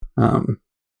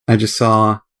 I just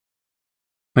saw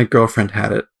my girlfriend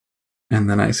had it, and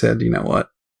then I said, you know what?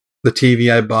 The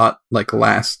TV I bought like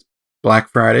last Black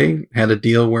Friday had a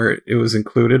deal where it was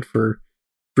included for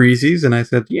Breezies, and I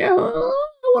said, yeah, I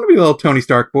want to be a little Tony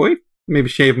Stark boy. Maybe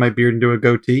shave my beard and do a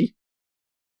goatee.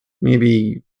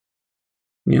 Maybe,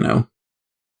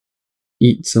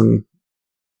 eat some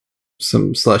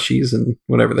slushies and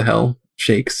whatever the hell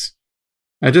shakes.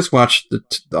 I just watched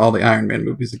all the Iron Man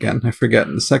movies again. I forget.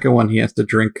 In the second one, he has to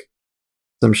drink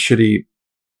some shitty,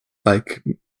 like,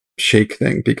 shake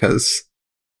thing because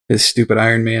his stupid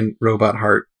Iron Man robot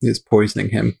heart is poisoning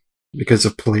him because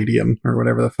of palladium or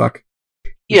whatever the fuck.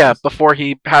 Yeah, before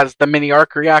he has the mini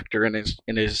arc reactor in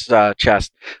his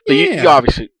chest. But you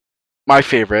obviously, my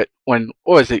favorite, what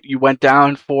was it? You went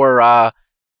down for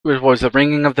was the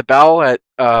ringing of the bell at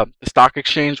the stock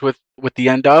exchange with the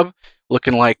N-Dub,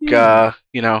 looking like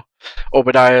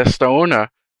Obadiah Stone.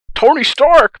 Tony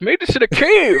Stark made this in a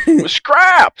cave with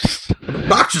scraps. A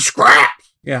box of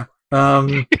scraps. Yeah.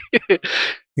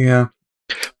 Yeah.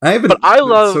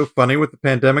 It's so funny with the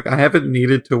pandemic. I haven't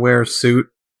needed to wear a suit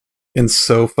in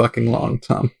so fucking long,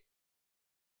 Tom.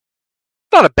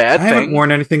 Not a bad thing. I haven't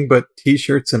worn anything but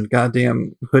t-shirts and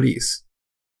goddamn hoodies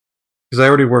because I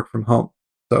already work from home.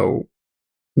 So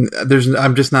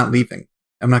I'm just not leaving.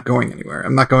 I'm not going anywhere.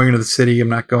 I'm not going into the city. I'm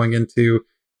not going into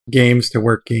games to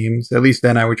work games. At least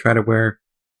then I would try to wear,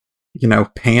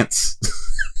 pants.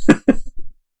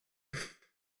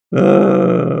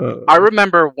 I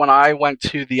remember when I went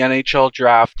to the NHL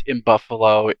draft in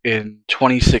Buffalo in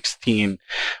 2016.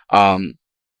 The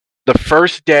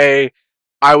first day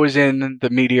I was in the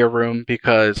media room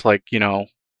because,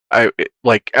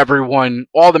 everyone,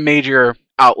 all the major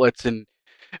outlets and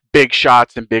big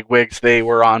shots and big wigs, they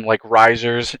were on like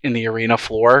risers in the arena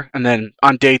floor. And then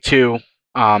on day 2,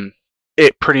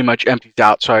 it pretty much empties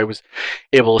out, so I was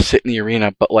able to sit in the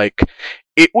arena. But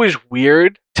it was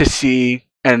weird to see.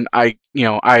 And I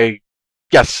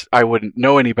guess I wouldn't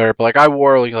know any better, but I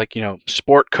wore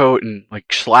sport coat and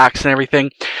slacks and everything.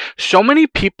 So many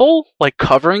people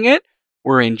covering it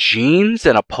were in jeans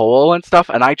and a polo and stuff,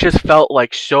 and I just felt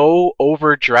so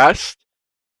overdressed,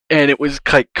 and it was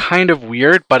kind of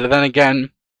weird. But then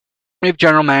again, we have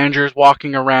general managers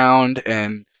walking around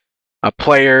and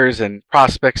players and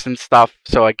prospects and stuff,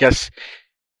 so I guess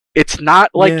it's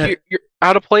not you're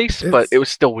out of place, but it was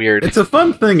still weird. It's a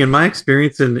fun thing. In my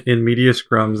experience in media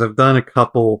scrums, I've done a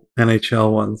couple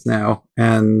NHL ones now,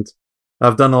 and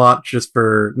I've done a lot just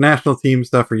for national team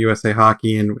stuff for USA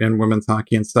Hockey and women's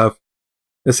hockey and stuff.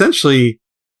 Essentially,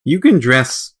 you can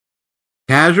dress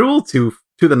casual to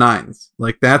the nines.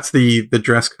 That's the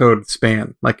dress code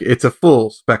span. It's a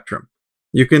full spectrum.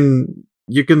 You can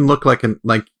look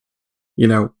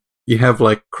you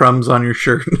have crumbs on your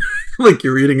shirt,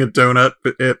 you're eating a donut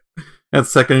at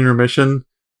second intermission.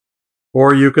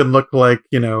 or you could look like,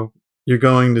 you're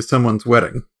going to someone's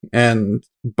wedding, and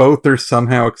both are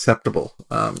somehow acceptable.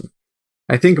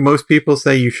 I think most people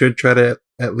say you should try to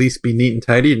at least be neat and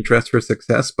tidy and dress for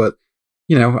success, but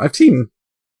I've seen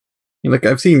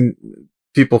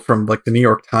people from like the New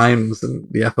York Times and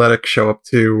the Athletic show up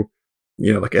to,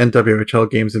 like NWHL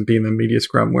games and be in the media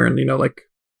scrum wearing,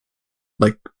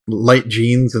 like light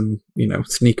jeans and,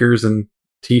 sneakers and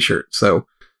t-shirts. So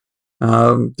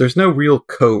there's no real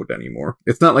code anymore.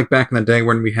 It's not like back in the day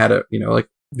when we had like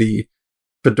the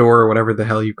fedora or whatever the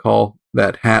hell you call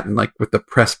that hat, and like with the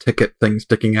press ticket thing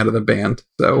sticking out of the band.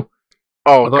 So,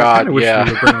 God, I kind of wish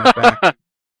we would bring that back.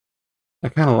 I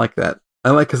kind of like that.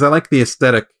 Because I like the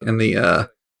aesthetic and the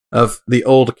of the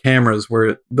old cameras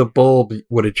where the bulb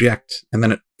would eject and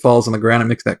then it falls on the ground and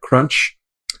makes that crunch.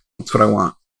 That's what I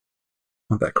want.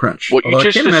 I want that crunch. Although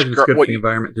I can't imagine it's good for the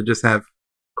environment to just have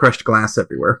crushed glass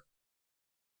everywhere.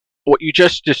 What you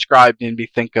just described made me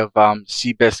think of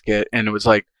Seabiscuit, and it was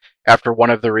like after one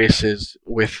of the races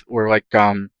where like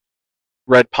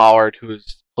Red Pollard, who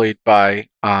was played by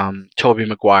Tobey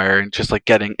Maguire, and just like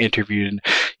getting interviewed, and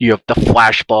you have the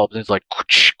flash bulbs, and it's like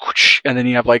and then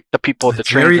you have like the people with the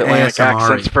transatlantic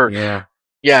accents for yeah.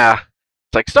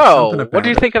 It's like, so what do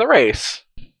you think of the race?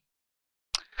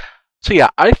 So yeah,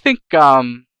 I think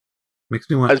makes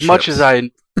me want as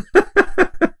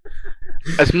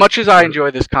much as I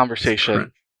enjoy this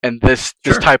conversation and this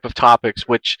type of topics,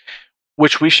 which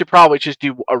we should probably just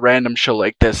do a random show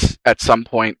like this at some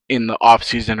point in the off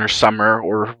season or summer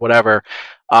or whatever.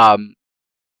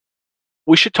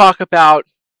 We should talk about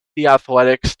the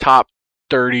Athletics top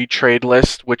 30 trade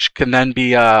list, which can then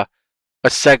be a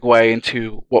segue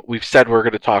into what we've said we're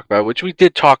going to talk about, which we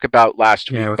did talk about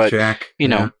last week. With but Jack,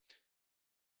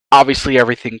 obviously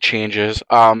everything changes.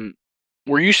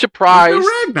 Were you surprised?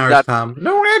 No Ragnars, Tom.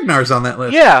 No Ragnars on that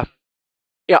list. Yeah,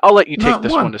 I'll let you take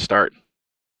this one to start.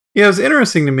 Yeah, it was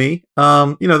interesting to me.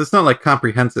 It's not like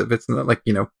comprehensive. It's not like,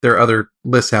 there are other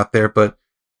lists out there, but,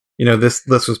 this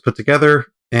list was put together,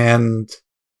 and,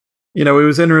 it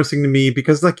was interesting to me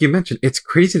because, like you mentioned, it's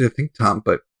crazy to think, Tom,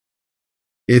 but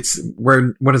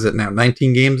what is it now?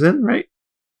 19 games in, right?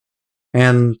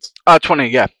 And 20,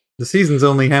 yeah. The season's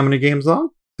only how many games long?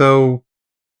 So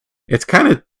it's kind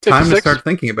of time 56. To start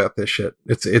thinking about this shit.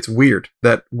 It's weird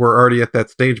that we're already at that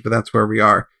stage, but that's where we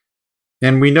are.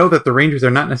 And we know that the Rangers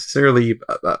are not necessarily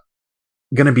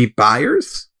going to be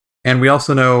buyers. And we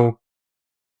also know,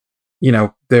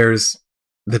 there's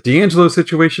the D'Angelo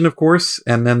situation, of course.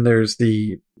 And then there's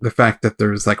the fact that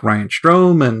there's like Ryan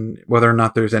Strome and whether or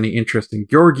not there's any interest in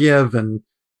Georgiev. And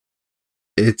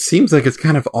it seems like it's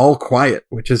kind of all quiet,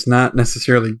 which is not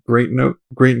necessarily great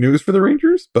news for the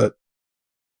Rangers. But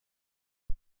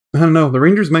I don't know. The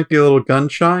Rangers might be a little gun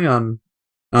shy on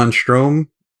Strome,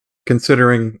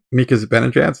 considering Mika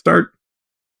Zibanejad start.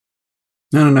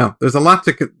 I don't know. There's a lot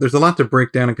to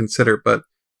break down and consider, but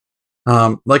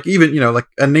like even like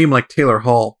a name like Taylor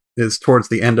Hall is towards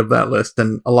the end of that list,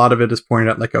 and a lot of it is pointed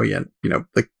out like, oh yeah,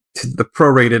 like the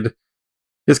prorated,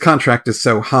 his contract is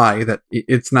so high that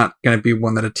it's not going to be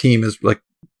one that a team is like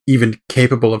even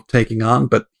capable of taking on.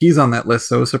 But he's on that list,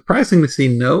 so it was surprising to see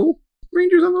no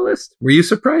Rangers on the list. Were you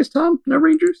surprised, Tom? No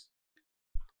Rangers?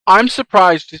 I'm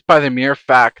surprised just by the mere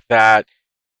fact that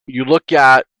you look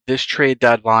at this trade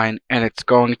deadline and it's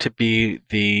going to be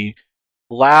the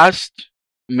last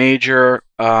major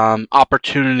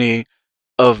opportunity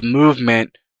of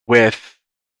movement with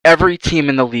every team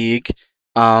in the league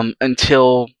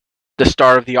until the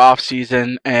start of the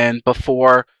offseason and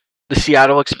before the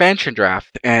Seattle expansion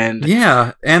draft. And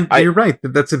yeah, and you're right.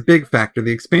 That's a big factor,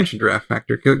 the expansion draft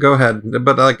factor. Go ahead.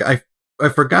 But like I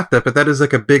forgot that, but that is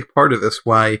like a big part of this.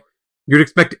 Why you'd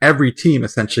expect every team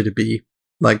essentially to be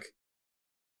like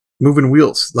moving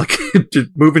wheels, like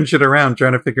moving shit around,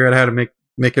 trying to figure out how to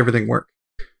make everything work.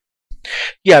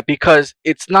 Yeah, because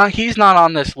he's not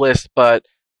on this list, but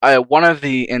one of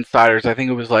the insiders, I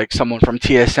think it was like someone from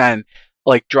TSN,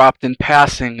 like dropped in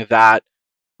passing that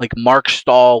like Mark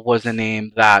Stahl was a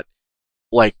name that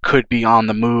like could be on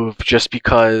the move just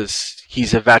because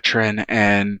he's a veteran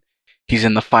and he's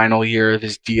in the final year of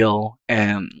his deal,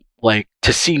 and like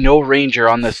to see no Ranger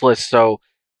on this list. So,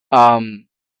 and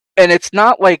it's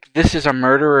not like this is a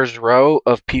murderer's row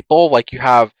of people. Like you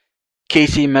have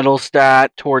Casey Middlestat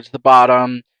towards the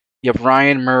bottom. You have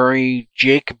Ryan Murray,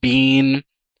 Jake Bean,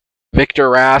 Victor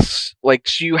Rass. Like,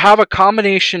 so you have a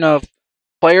combination of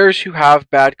players who have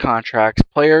bad contracts,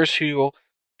 players who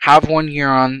have 1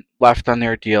 year left on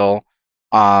their deal,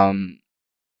 and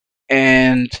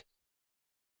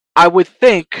I would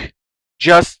think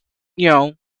just,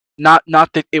 not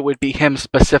that it would be him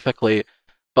specifically,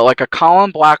 but like a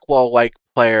Colin Blackwell like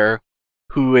player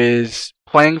who is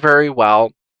playing very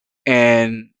well,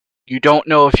 and you don't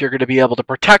know if you're going to be able to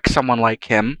protect someone like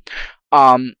him.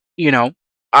 You know,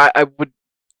 I would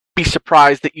be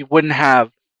surprised that you wouldn't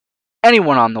have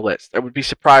anyone on the list. I would be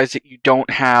surprised that you don't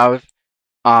have,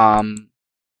 um,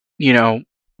 you know,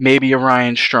 maybe a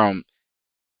Ryan Strome.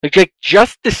 Like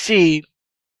just to see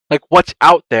like what's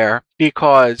out there,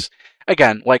 because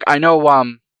again, like I know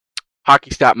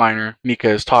Hockey Stat Miner Mika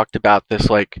has talked about this,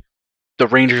 like the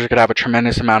Rangers are going to have a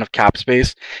tremendous amount of cap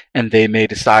space, and they may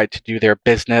decide to do their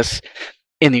business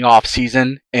in the off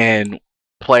season and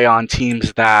play on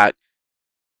teams that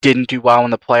didn't do well in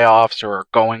the playoffs or are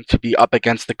going to be up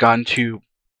against the gun to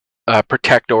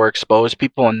protect or expose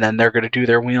people, and then they're going to do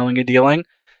their wheeling and dealing.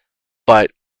 But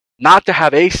not to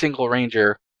have a single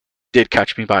Ranger did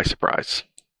catch me by surprise.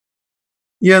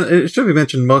 Yeah, it should be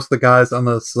mentioned most of the guys on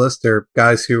this list are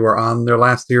guys who are on their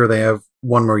last year. They have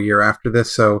one more year after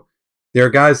this, so there are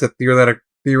guys that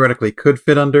theoretically could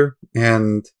fit under,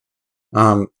 and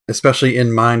especially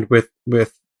in mind with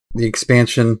the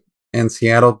expansion and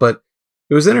Seattle. But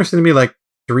it was interesting to me, like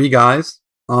 3 guys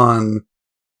on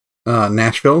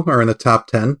Nashville are in the top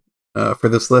 10 for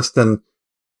this list, and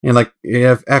like you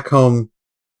have Ekholm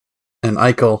and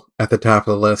Eichel at the top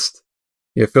of the list.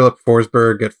 You have Philip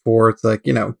Forsberg at 4. It's like,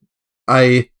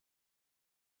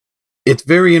 it's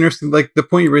very interesting. Like the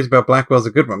point you raised about Blackwell is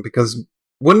a good one, because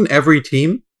wouldn't every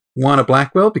team want a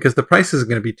Blackwell? Because the price isn't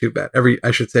going to be too bad. Every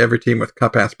team with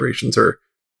cup aspirations or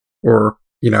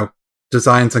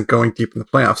designs on going deep in the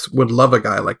playoffs would love a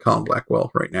guy like Colin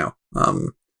Blackwell right now.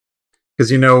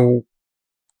 Because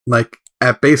like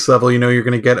at base level, you're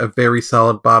going to get a very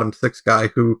solid bottom 6 guy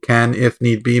who can, if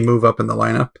need be, move up in the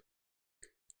lineup.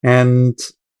 And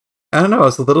I don't know, I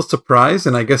was a little surprised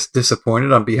and I guess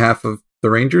disappointed on behalf of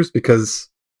the Rangers, because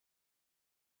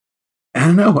I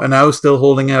don't know, and I was still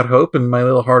holding out hope in my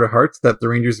little heart of hearts that the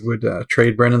Rangers would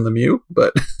trade Brennan Lemieux,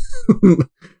 but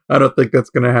I don't think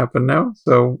that's going to happen now.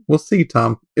 So we'll see,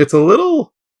 Tom. It's a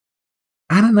little,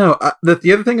 I don't know.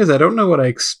 The other thing is I don't know what I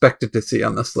expected to see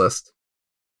on this list.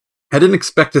 I didn't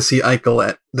expect to see Eichel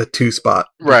at the 2 spot.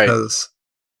 Right. Because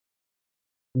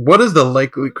what is the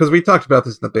because we talked about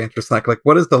this in the banter Slack, like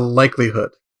what is the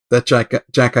likelihood that Jack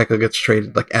Eichel gets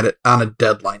traded like on a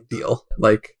deadline deal?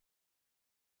 Like,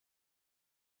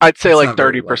 I'd say like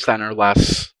 30% or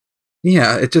less.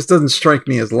 Yeah, it just doesn't strike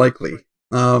me as likely.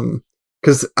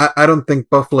 Because I don't think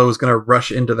Buffalo is going to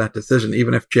rush into that decision,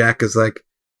 even if Jack is like,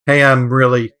 hey, I'm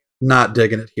really not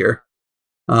digging it here.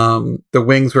 The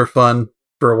Wings were fun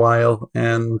for a while,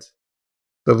 and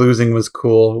the losing was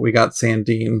cool. We got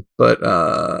Sandin, but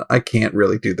I can't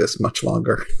really do this much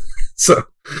longer. So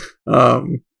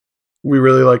we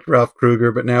really liked Ralph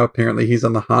Kruger, but now apparently he's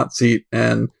on the hot seat,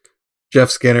 and Jeff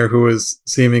Skinner, who is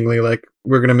seemingly like,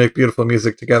 we're going to make beautiful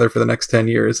music together for the next 10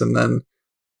 years, and then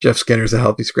Jeff Skinner's a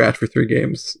healthy scratch for 3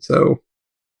 games. So,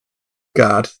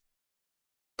 God.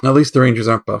 At least the Rangers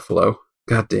aren't Buffalo.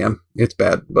 God damn. It's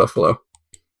bad, Buffalo.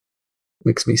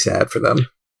 Makes me sad for them.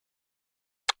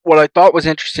 What I thought was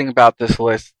interesting about this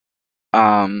list,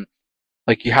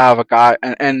 like you have a guy,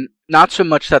 and not so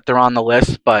much that they're on the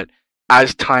list, but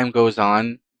as time goes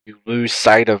on, you lose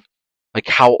sight of like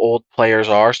how old players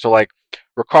are. So like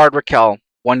Rickard Rakell,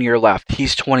 1 year left.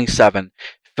 He's 27.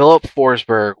 Philip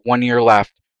Forsberg, 1 year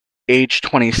left. Age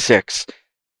 26.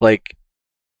 Like,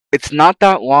 it's not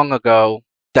that long ago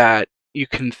that you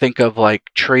can think of like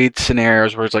trade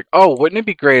scenarios where it's like, oh, wouldn't it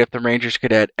be great if the Rangers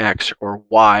could add X or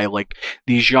Y, like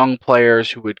these young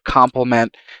players who would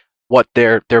complement what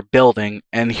they're building.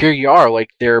 And here you are, like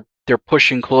they're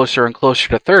pushing closer and closer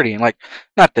to 30, and like,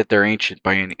 not that they're ancient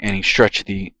by any stretch of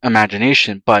the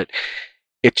imagination, but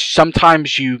it's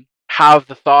sometimes you have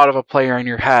the thought of a player in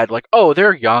your head, like, oh,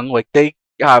 they're young, like they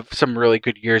have some really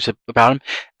good years about them,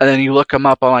 and then you look them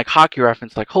up on like Hockey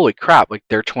Reference, like, holy crap, like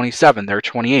they're 27, they're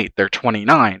 28, they're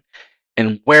 29,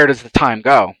 and where does the time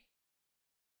go?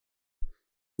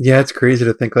 Yeah, it's crazy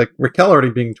to think, like, Rakell already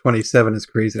being 27 is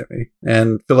crazy to me,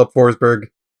 and Philip Forsberg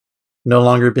no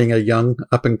longer being a young,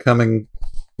 up-and-coming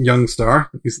young star.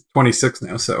 He's 26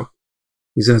 now, so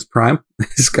he's in his prime.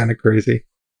 It's kind of crazy.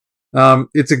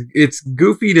 It's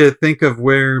goofy to think of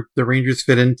where the Rangers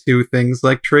fit into things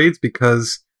like trades,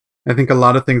 because I think a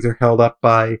lot of things are held up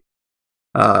by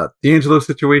D'Angelo's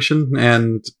situation,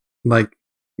 and like,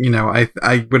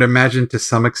 I would imagine to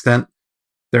some extent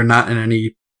they're not in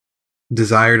any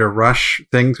desire to rush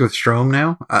things with Strome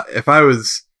now. If I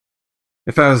was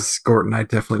Gorton, I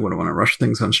definitely wouldn't want to rush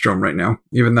things on Strome right now,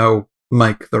 even though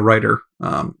Mike, the writer,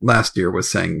 last year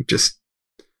was saying just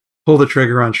pull the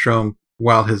trigger on Strome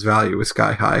while his value is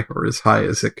sky high, or as high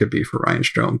as it could be for Ryan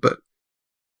Strome. But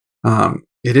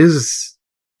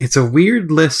it's a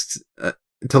weird list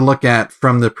to look at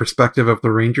from the perspective of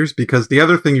the Rangers, because the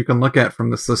other thing you can look at from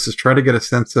this list is try to get a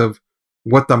sense of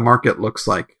what the market looks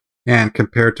like and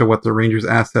compare to what the Rangers'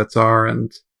 assets are.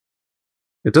 And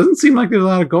it doesn't seem like there's a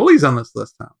lot of goalies on this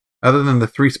list now, other than the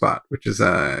 3 spot, which is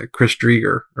Chris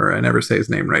Drieger, or I never say his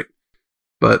name right.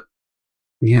 But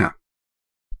yeah,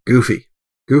 goofy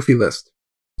list.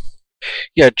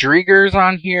 Yeah, Drieger's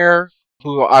on here,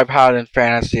 who I've had in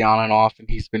fantasy on and off, and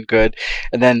he's been good.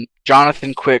 And then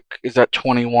Jonathan Quick is at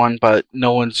 21, but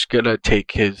no one's going to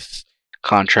take his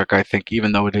contract, I think,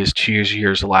 even though it is 2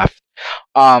 years left.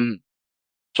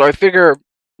 So I figure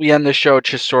we end the show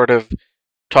just sort of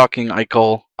talking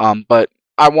Eichel, but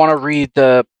I want to read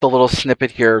the little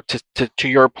snippet here. To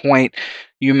your point,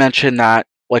 you mentioned that,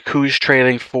 like, who's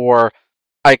trading for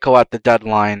Eichel at the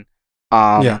deadline.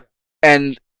 Yeah.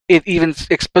 And it even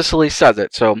explicitly says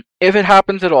it. So if it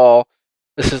happens at all,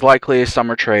 this is likely a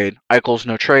summer trade. Eichel's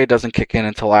no trade doesn't kick in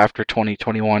until after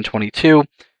 2021-22,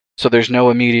 so there's no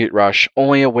immediate rush,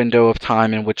 only a window of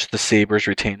time in which the Sabres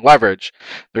retain leverage.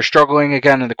 They're struggling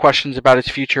again, and the questions about his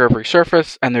future have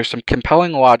resurfaced, and there's some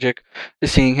compelling logic to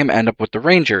seeing him end up with the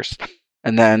Rangers.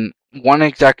 And then one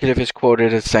executive is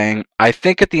quoted as saying, "I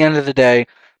think at the end of the day,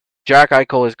 Jack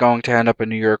Eichel is going to end up a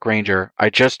New York Ranger. I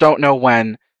just don't know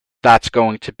when that's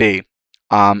going to be."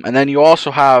 And then you also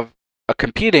have a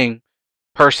competing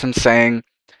person saying,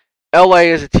 LA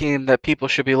is a team that people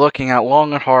should be looking at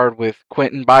long and hard with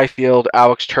Quentin Byfield,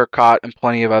 Alex Turcotte, and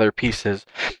plenty of other pieces.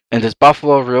 And does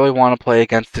Buffalo really want to play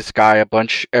against this guy a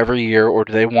bunch every year, or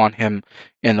do they want him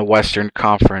in the Western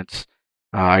Conference?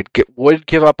 Would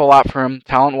give up a lot for him.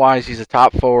 Talent-wise, he's a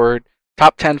top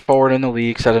 10 forward in the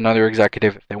league, said another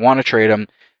executive. If they want to trade him,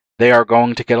 they are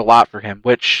going to get a lot for him,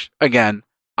 which, again,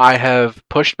 I have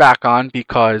pushed back on,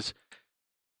 because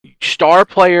star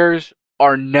players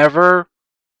are never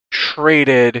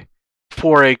traded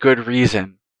for a good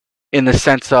reason, in the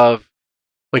sense of,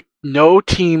 like, no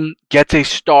team gets a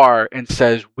star and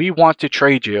says, we want to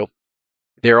trade you.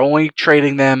 They're only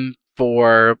trading them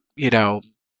for,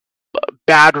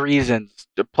 bad reasons.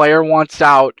 The player wants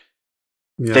out.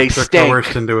 Yeah, they they're stink.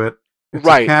 coerced into it. It's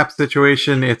right. A cap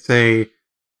situation. It's the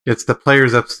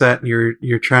player's upset, and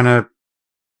you're trying to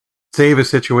save a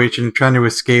situation, trying to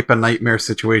escape a nightmare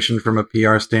situation from a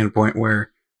PR standpoint,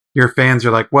 where your fans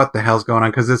are like, what the hell's going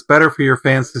on? Because it's better for your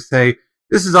fans to say,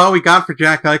 this is all we got for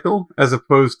Jack Eichel, as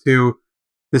opposed to,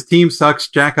 this team sucks,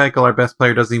 Jack Eichel, our best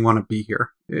player, doesn't even want to be here.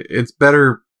 It's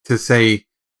better to say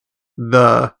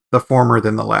the former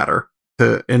than the latter,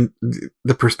 in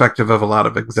the perspective of a lot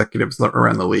of executives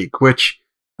around the league, which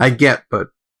I get, but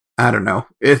I don't know.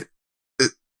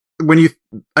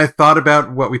 I thought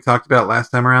about what we talked about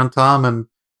last time around, Tom, and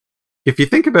if you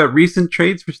think about recent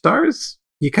trades for stars,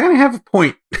 you kind of have a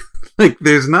point. Like,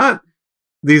 there's not,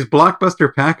 these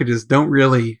blockbuster packages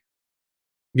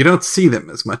you don't see them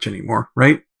as much anymore,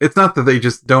 right? It's not that they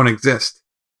just don't exist,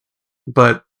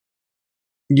 but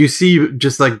you see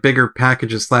just like bigger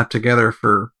packages slapped together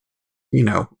for,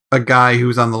 a guy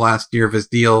who's on the last year of his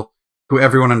deal, who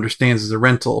everyone understands is a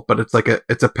rental, but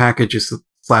it's a package you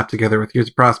slap together with, here's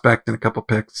a prospect and a couple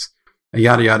picks,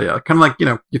 yada yada yada. Kind of like,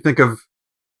 you think of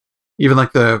even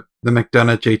like the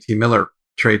McDonough JT Miller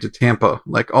trade to Tampa,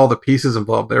 like all the pieces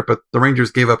involved there, but the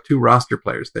Rangers gave up 2 roster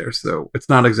players there, so it's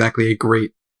not exactly a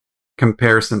great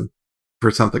comparison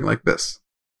for something like this.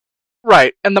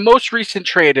 Right, and the most recent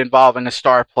trade involving a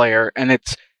star player, and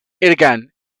his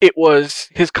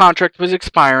contract was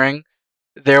expiring.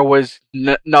 There was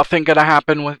nothing going to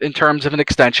happen in terms of an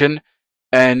extension,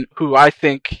 and who I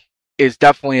think is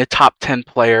definitely a top 10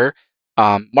 player,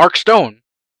 Mark Stone.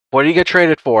 What did he get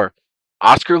traded for?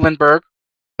 Oscar Lindbergh,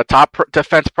 a top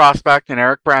defense prospect, and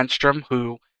Eric Brandstrom,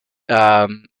 who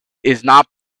is not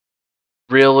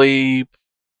really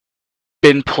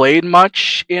been played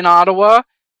much in Ottawa.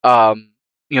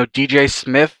 DJ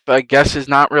Smith, I guess, is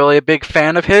not really a big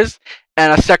fan of his,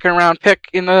 and a second-round pick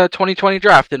in the 2020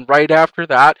 draft. And right after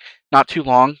that, not too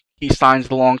long, he signs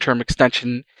the long-term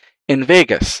extension in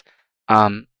Vegas.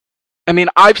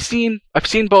 I've seen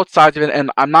both sides of it,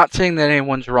 and I'm not saying that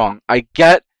anyone's wrong. I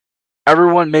get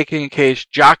everyone making a case.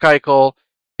 Jack Eichel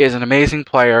is an amazing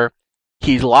player.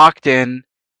 He's locked in.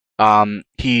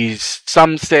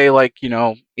 Some say, like,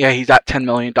 he's at $10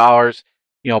 million.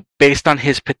 Based on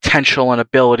his potential and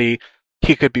ability,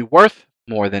 he could be worth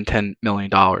more than $10 million.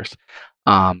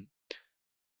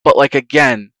 But, like,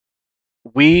 again,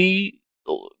 the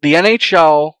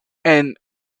NHL, and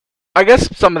I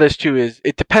guess some of this too is,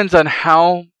 it depends on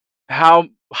how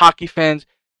hockey fans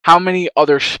how many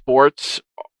other sports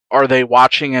are they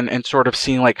watching and sort of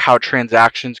seeing like how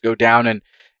transactions go down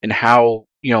and how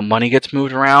money gets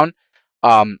moved around.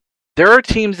 There are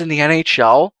teams in the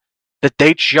NHL that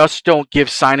they just don't give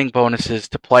signing bonuses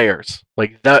to players.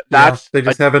 Like that's they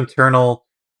just have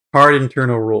hard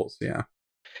internal rules. Yeah,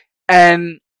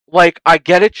 and like I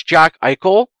get it's Jack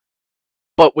Eichel,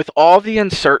 but with all the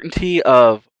uncertainty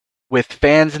of with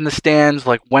fans in the stands,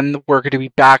 like when we're going to be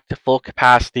back to full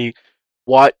capacity,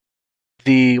 what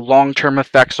the long-term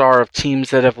effects are of teams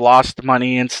that have lost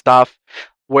money and stuff,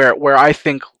 where I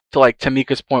think to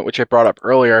Mika's point, which I brought up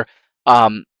earlier,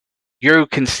 you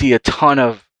can see a ton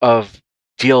of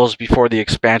deals before the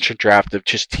expansion draft of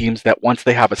just teams that once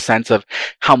they have a sense of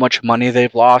how much money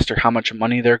they've lost or how much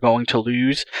money they're going to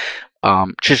lose,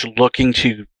 just looking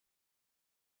to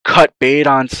cut bait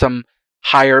on some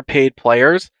higher paid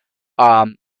players.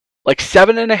 Like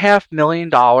 $7.5 million,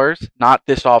 not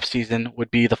this offseason,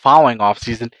 would be the following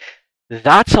offseason.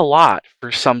 That's a lot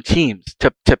for some teams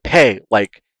to pay,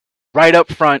 like right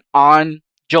up front on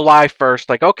July 1st.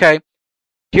 Like, okay,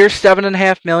 here's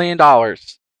 $7.5 million.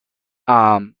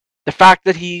 The fact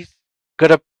that he's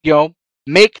gonna,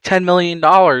 make $10 million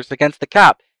against the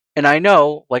cap. And I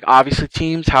know, like, obviously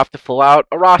teams have to fill out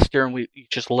a roster, and you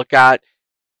just look at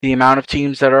the amount of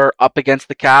teams that are up against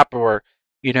the cap, or,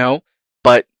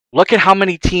 but look at how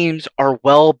many teams are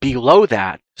well below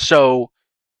that. So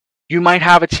you might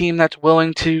have a team that's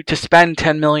willing to spend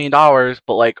 $10 million,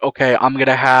 but like, okay, I'm going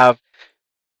to have,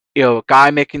 a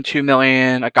guy making $2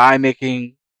 million, a guy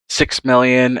making $6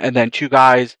 million, and then two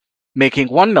guys making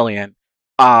 $1 million.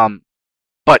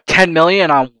 But $10 million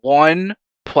on one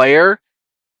player,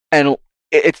 and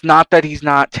it's not that he's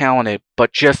not talented,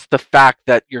 but just the fact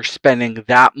that you're spending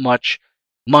that much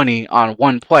money on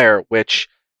one player, which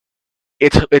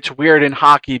it's weird in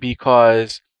hockey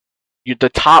because the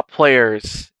top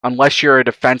players, unless you're a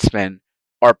defenseman,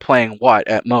 are playing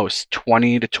at most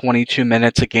 20 to 22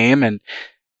 minutes a game, and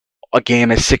a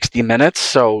game is 60 minutes.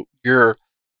 So you're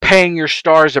paying your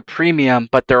stars a premium,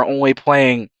 but they're only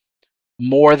playing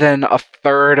more than a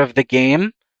third of the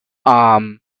game.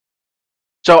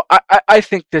 So I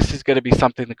think this is going to be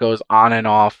something that goes on and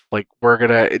off. Like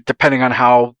depending on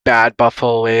how bad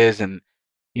Buffalo is, and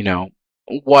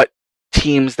what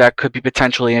teams that could be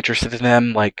potentially interested in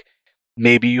them. Like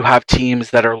maybe you have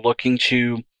teams that are looking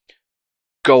to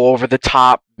go over the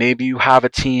top. Maybe you have a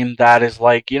team that is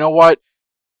like, you know what,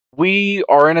 we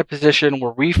are in a position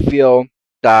where we feel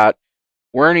that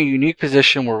we're in a unique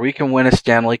position where we can win a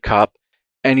Stanley Cup.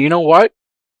 And you know what?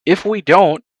 If we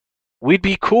don't, we'd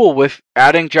be cool with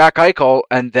adding Jack Eichel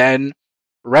and then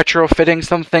retrofitting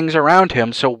some things around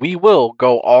him. So we will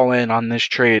go all in on this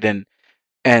trade, and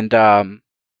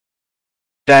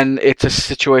then it's a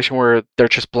situation where they're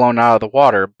just blown out of the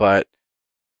water. But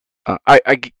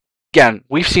again,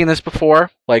 we've seen this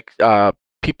before. Like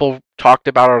people talked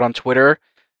about it on Twitter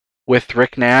with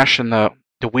Rick Nash and the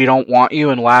 "We don't want you,"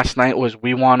 and last night was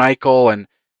 "We want Eichel," and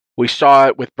we saw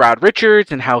it with Brad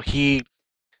Richards and how he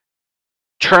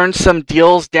turned some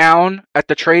deals down at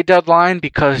the trade deadline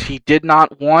because he did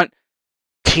not want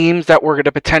teams that were going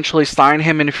to potentially sign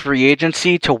him in free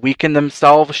agency to weaken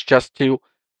themselves just to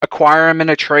acquire him in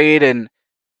a trade. And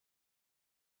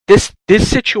this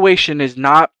situation is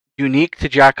not unique to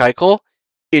Jack Eichel.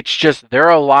 It's just there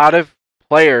are a lot of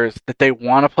players that they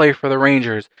want to play for the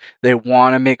Rangers. They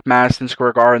want to make Madison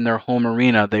Square Garden their home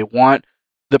arena. They want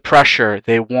the pressure.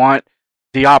 They want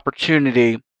the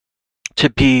opportunity to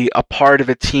be a part of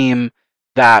a team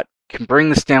that can bring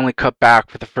the Stanley Cup back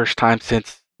for the first time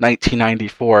since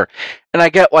 1994. And I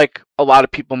get like a lot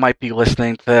of people might be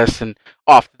listening to this and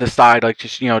off to the side, like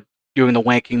just, doing the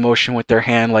wanking motion with their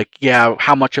hand, like, yeah,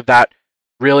 how much of that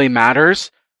really matters?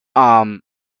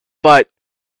 But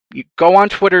you go on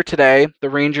Twitter today, the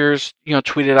Rangers,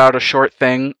 tweeted out a short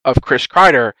thing of Chris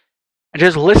Kreider, and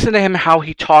just listen to him how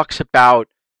he talks about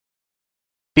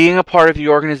being a part of the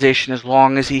organization as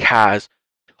long as he has,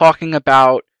 talking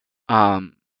about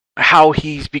how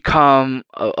he's become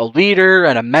a leader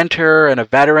and a mentor and a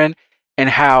veteran, and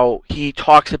how he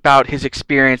talks about his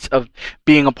experience of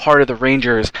being a part of the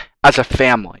Rangers as a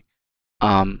family.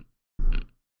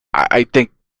 I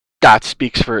think that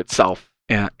speaks for itself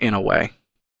in a way.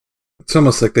 It's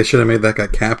almost like they should have made that guy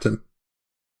captain.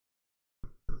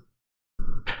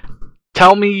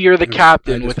 Tell me you're the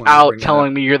captain without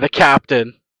telling me you're the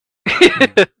captain.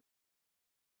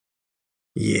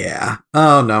 Yeah.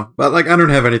 Oh, no. But, I don't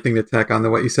have anything to tack on to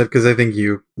what you said, because I think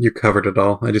you covered it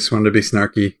all. I just wanted to be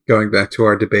snarky, going back to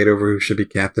our debate over who should be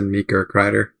captain, Mika or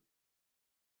Kreider.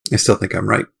 I still think I'm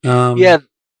right. Yeah.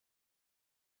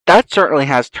 That certainly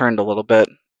has turned a little bit.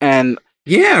 And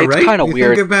Yeah, it's right. kind of You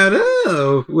weird. think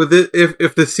about with it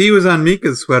if the C was on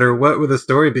Mika's sweater, what would the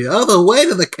story be? Oh, the weight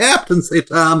of the captaincy,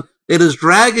 Tom. It is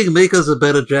dragging Mika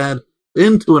Zibanejad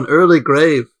into an early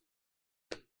grave.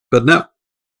 But no,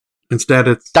 instead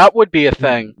it's That would be a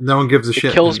thing. no one gives a It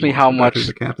shit kills me anymore how about who much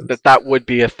the captain is. that would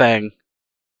be a thing.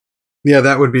 Yeah,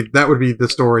 that would be the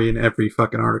story in every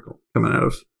fucking article coming out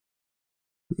of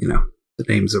the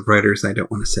names of writers I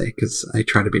don't want to say because I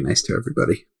try to be nice to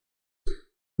everybody.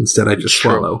 Instead, I just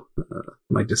swallow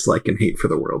my dislike and hate for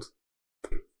the world.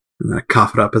 And then I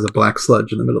cough it up as a black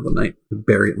sludge in the middle of the night and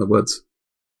bury it in the woods.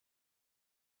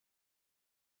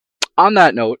 On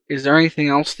that note, is there anything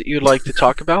else that you'd like to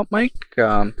talk about, Mike?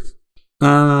 No,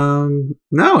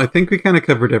 I think we kind of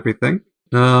covered everything.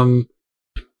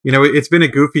 It's been a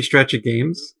goofy stretch of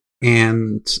games,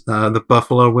 and the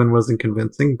Buffalo win wasn't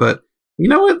convincing, but you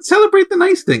know what? Celebrate the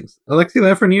nice things. Alexei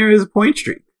Lafreniere is a point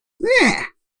streak. Yeah,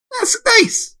 that's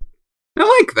nice. I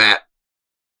like that.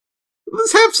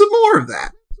 Let's have some more of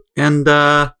that. And,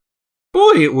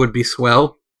 boy, it would be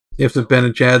swell if the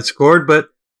Zibanejad scored, but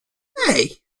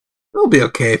hey, it'll be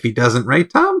okay if he doesn't, right,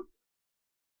 Tom?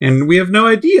 And we have no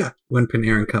idea when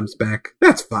Panarin comes back.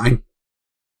 That's fine.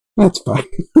 That's fine.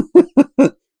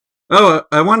 Oh,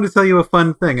 I wanted to tell you a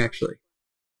fun thing, actually.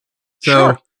 So,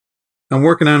 sure. I'm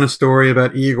working on a story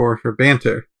about Igor for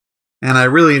Banter, and I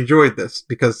really enjoyed this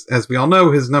because, as we all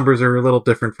know, his numbers are a little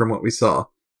different from what we saw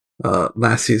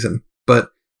last season.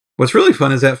 But what's really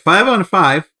fun is that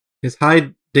 5-on-5, his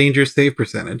high danger save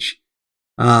percentage.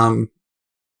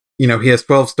 He has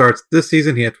 12 starts this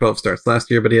season. He had 12 starts last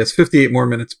year, but he has 58 more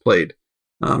minutes played,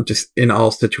 just in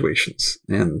all situations.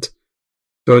 And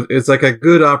so it's like a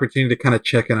good opportunity to kind of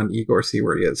check in on Igor, see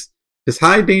where he is. His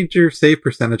high danger save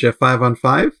percentage at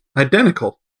 5-on-5,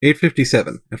 identical,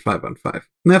 857 at 5-on-5. Isn't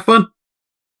that fun?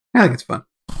 I think it's fun.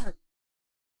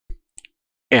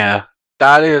 Yeah,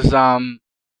 that is.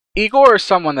 Igor is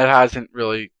someone that hasn't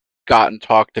really gotten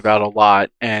talked about a lot,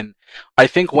 and I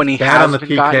think when he has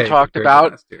been gotten talked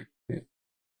about,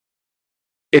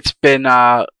 it's been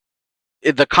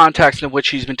the context in which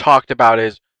he's been talked about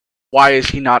is why is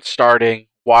he not starting?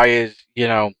 Why is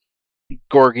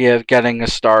Georgiev getting a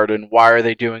start, and why are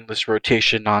they doing this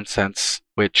rotation nonsense?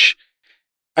 Which,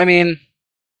 I mean,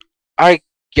 I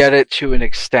get it to an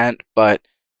extent, but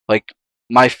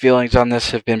my feelings on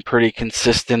this have been pretty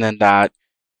consistent in that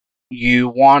you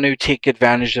want to take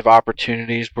advantage of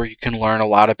opportunities where you can learn a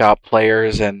lot about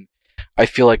players, and I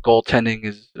feel like goaltending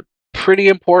is a pretty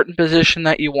important position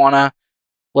that you want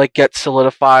to get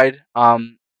solidified.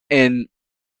 And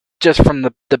just from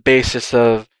the basis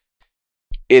of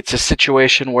it's a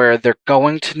situation where they're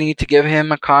going to need to give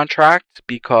him a contract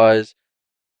because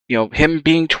him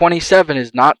being 27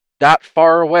 is not that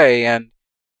far away, and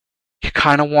you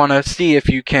kind of want to see if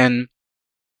you can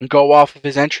go off of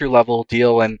his entry level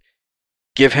deal and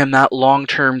give him that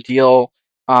long-term deal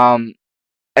and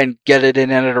get it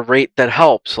in at a rate that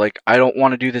helps. I don't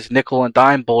want to do this nickel and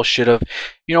dime bullshit of,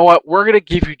 you know what, we're going to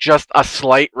give you just a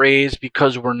slight raise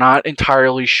because we're not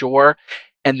entirely sure,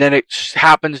 and then it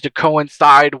happens to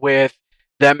coincide with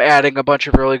them adding a bunch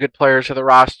of really good players to the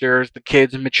rosters, the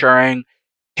kids maturing,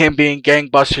 him being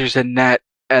gangbusters in net,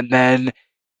 and then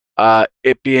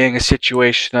it being a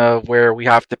situation of where we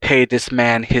have to pay this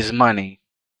man his money.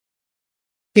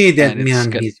 Pay that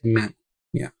man his money.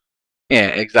 Yeah. Yeah,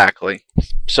 exactly.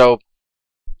 So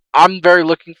I'm very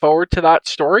looking forward to that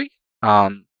story.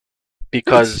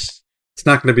 Because it's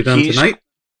not going to be done tonight.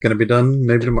 It's going to be done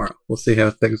maybe tomorrow. We'll see how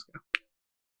things go.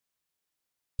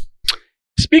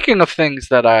 Speaking of things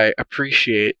that I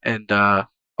appreciate and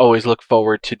always look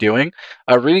forward to doing,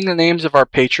 reading the names of our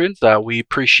patrons. We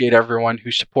appreciate everyone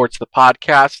who supports the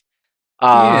podcast.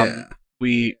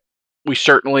 We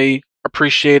certainly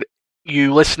appreciate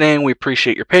you listening. We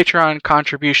appreciate your Patreon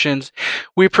contributions.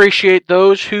 We appreciate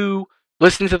those who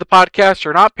listen to the podcast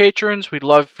are not patrons. We'd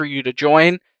love for you to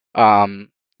join.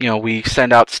 We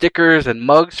send out stickers and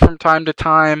mugs from time to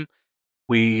time.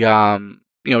 We,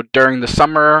 during the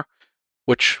summer,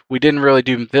 which we didn't really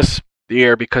do this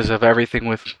year because of everything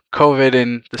with COVID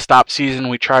and the stop season,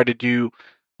 we try to do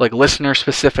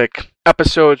listener-specific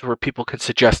episodes where people can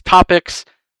suggest topics.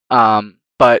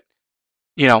 But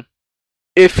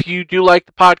if you do like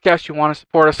the podcast, you want to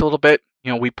support us a little bit,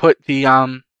 we put the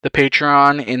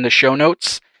Patreon in the show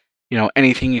notes.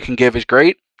 Anything you can give is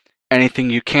great. Anything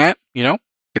you can't,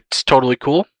 it's totally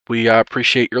cool. We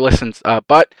appreciate your listens.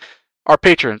 But our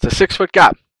patrons, the 6 Foot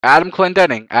Gap, Adam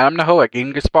Clendenning, Adam Nahoa,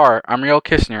 Ian Gaspar, Amriel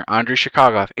Kistner, Andrew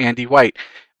Chicago, Andy White,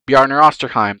 Bjarner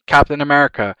Osterheim, Captain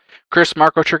America, Chris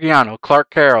Marco Triggiano, Clark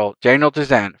Carroll, Daniel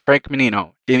Dezen, Frank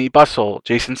Menino, Jamie Bussell,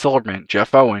 Jason Silverman,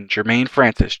 Jeff Owen, Jermaine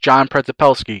Francis, John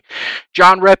Prezapelski,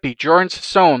 John Reppy, Jordan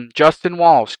Sassone, Justin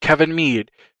Walsh, Kevin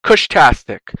Mead,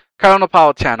 Kushtastic, Kyle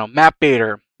Napolitano, Matt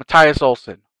Bader, Matthias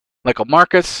Olson, Michael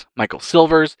Marcus, Michael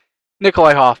Silvers,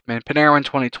 Nikolai Hoffman, Panarin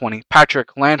 2020, Patrick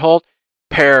Landholt,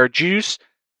 Pear Juice,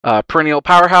 Perennial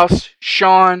Powerhouse,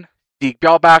 Sean, Deke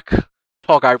Bellback,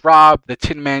 Tall Guy Rob, the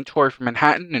Tin Man Toy from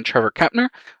Manhattan, and Trevor Kempner.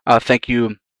 Thank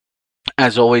you,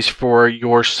 as always, for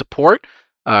your support.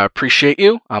 Appreciate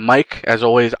you. Mike, as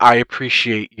always, I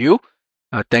appreciate you.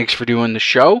 Thanks for doing the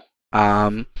show.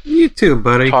 You too,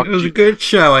 buddy. It was a good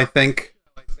show, I think.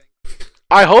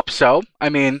 I hope so. I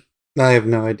mean, I have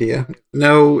no idea.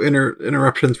 No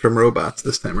interruptions from robots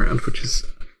this time around, which is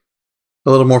a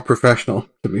little more professional,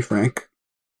 to be frank.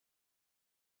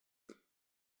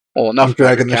 Well, enough. I'm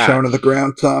dragging the show to the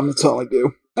ground, Tom. That's all I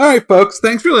do. All right, folks.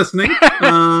 Thanks for listening.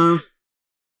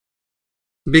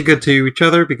 Be good to each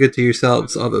other. Be good to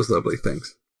yourselves. All those lovely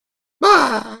things.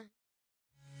 Bye.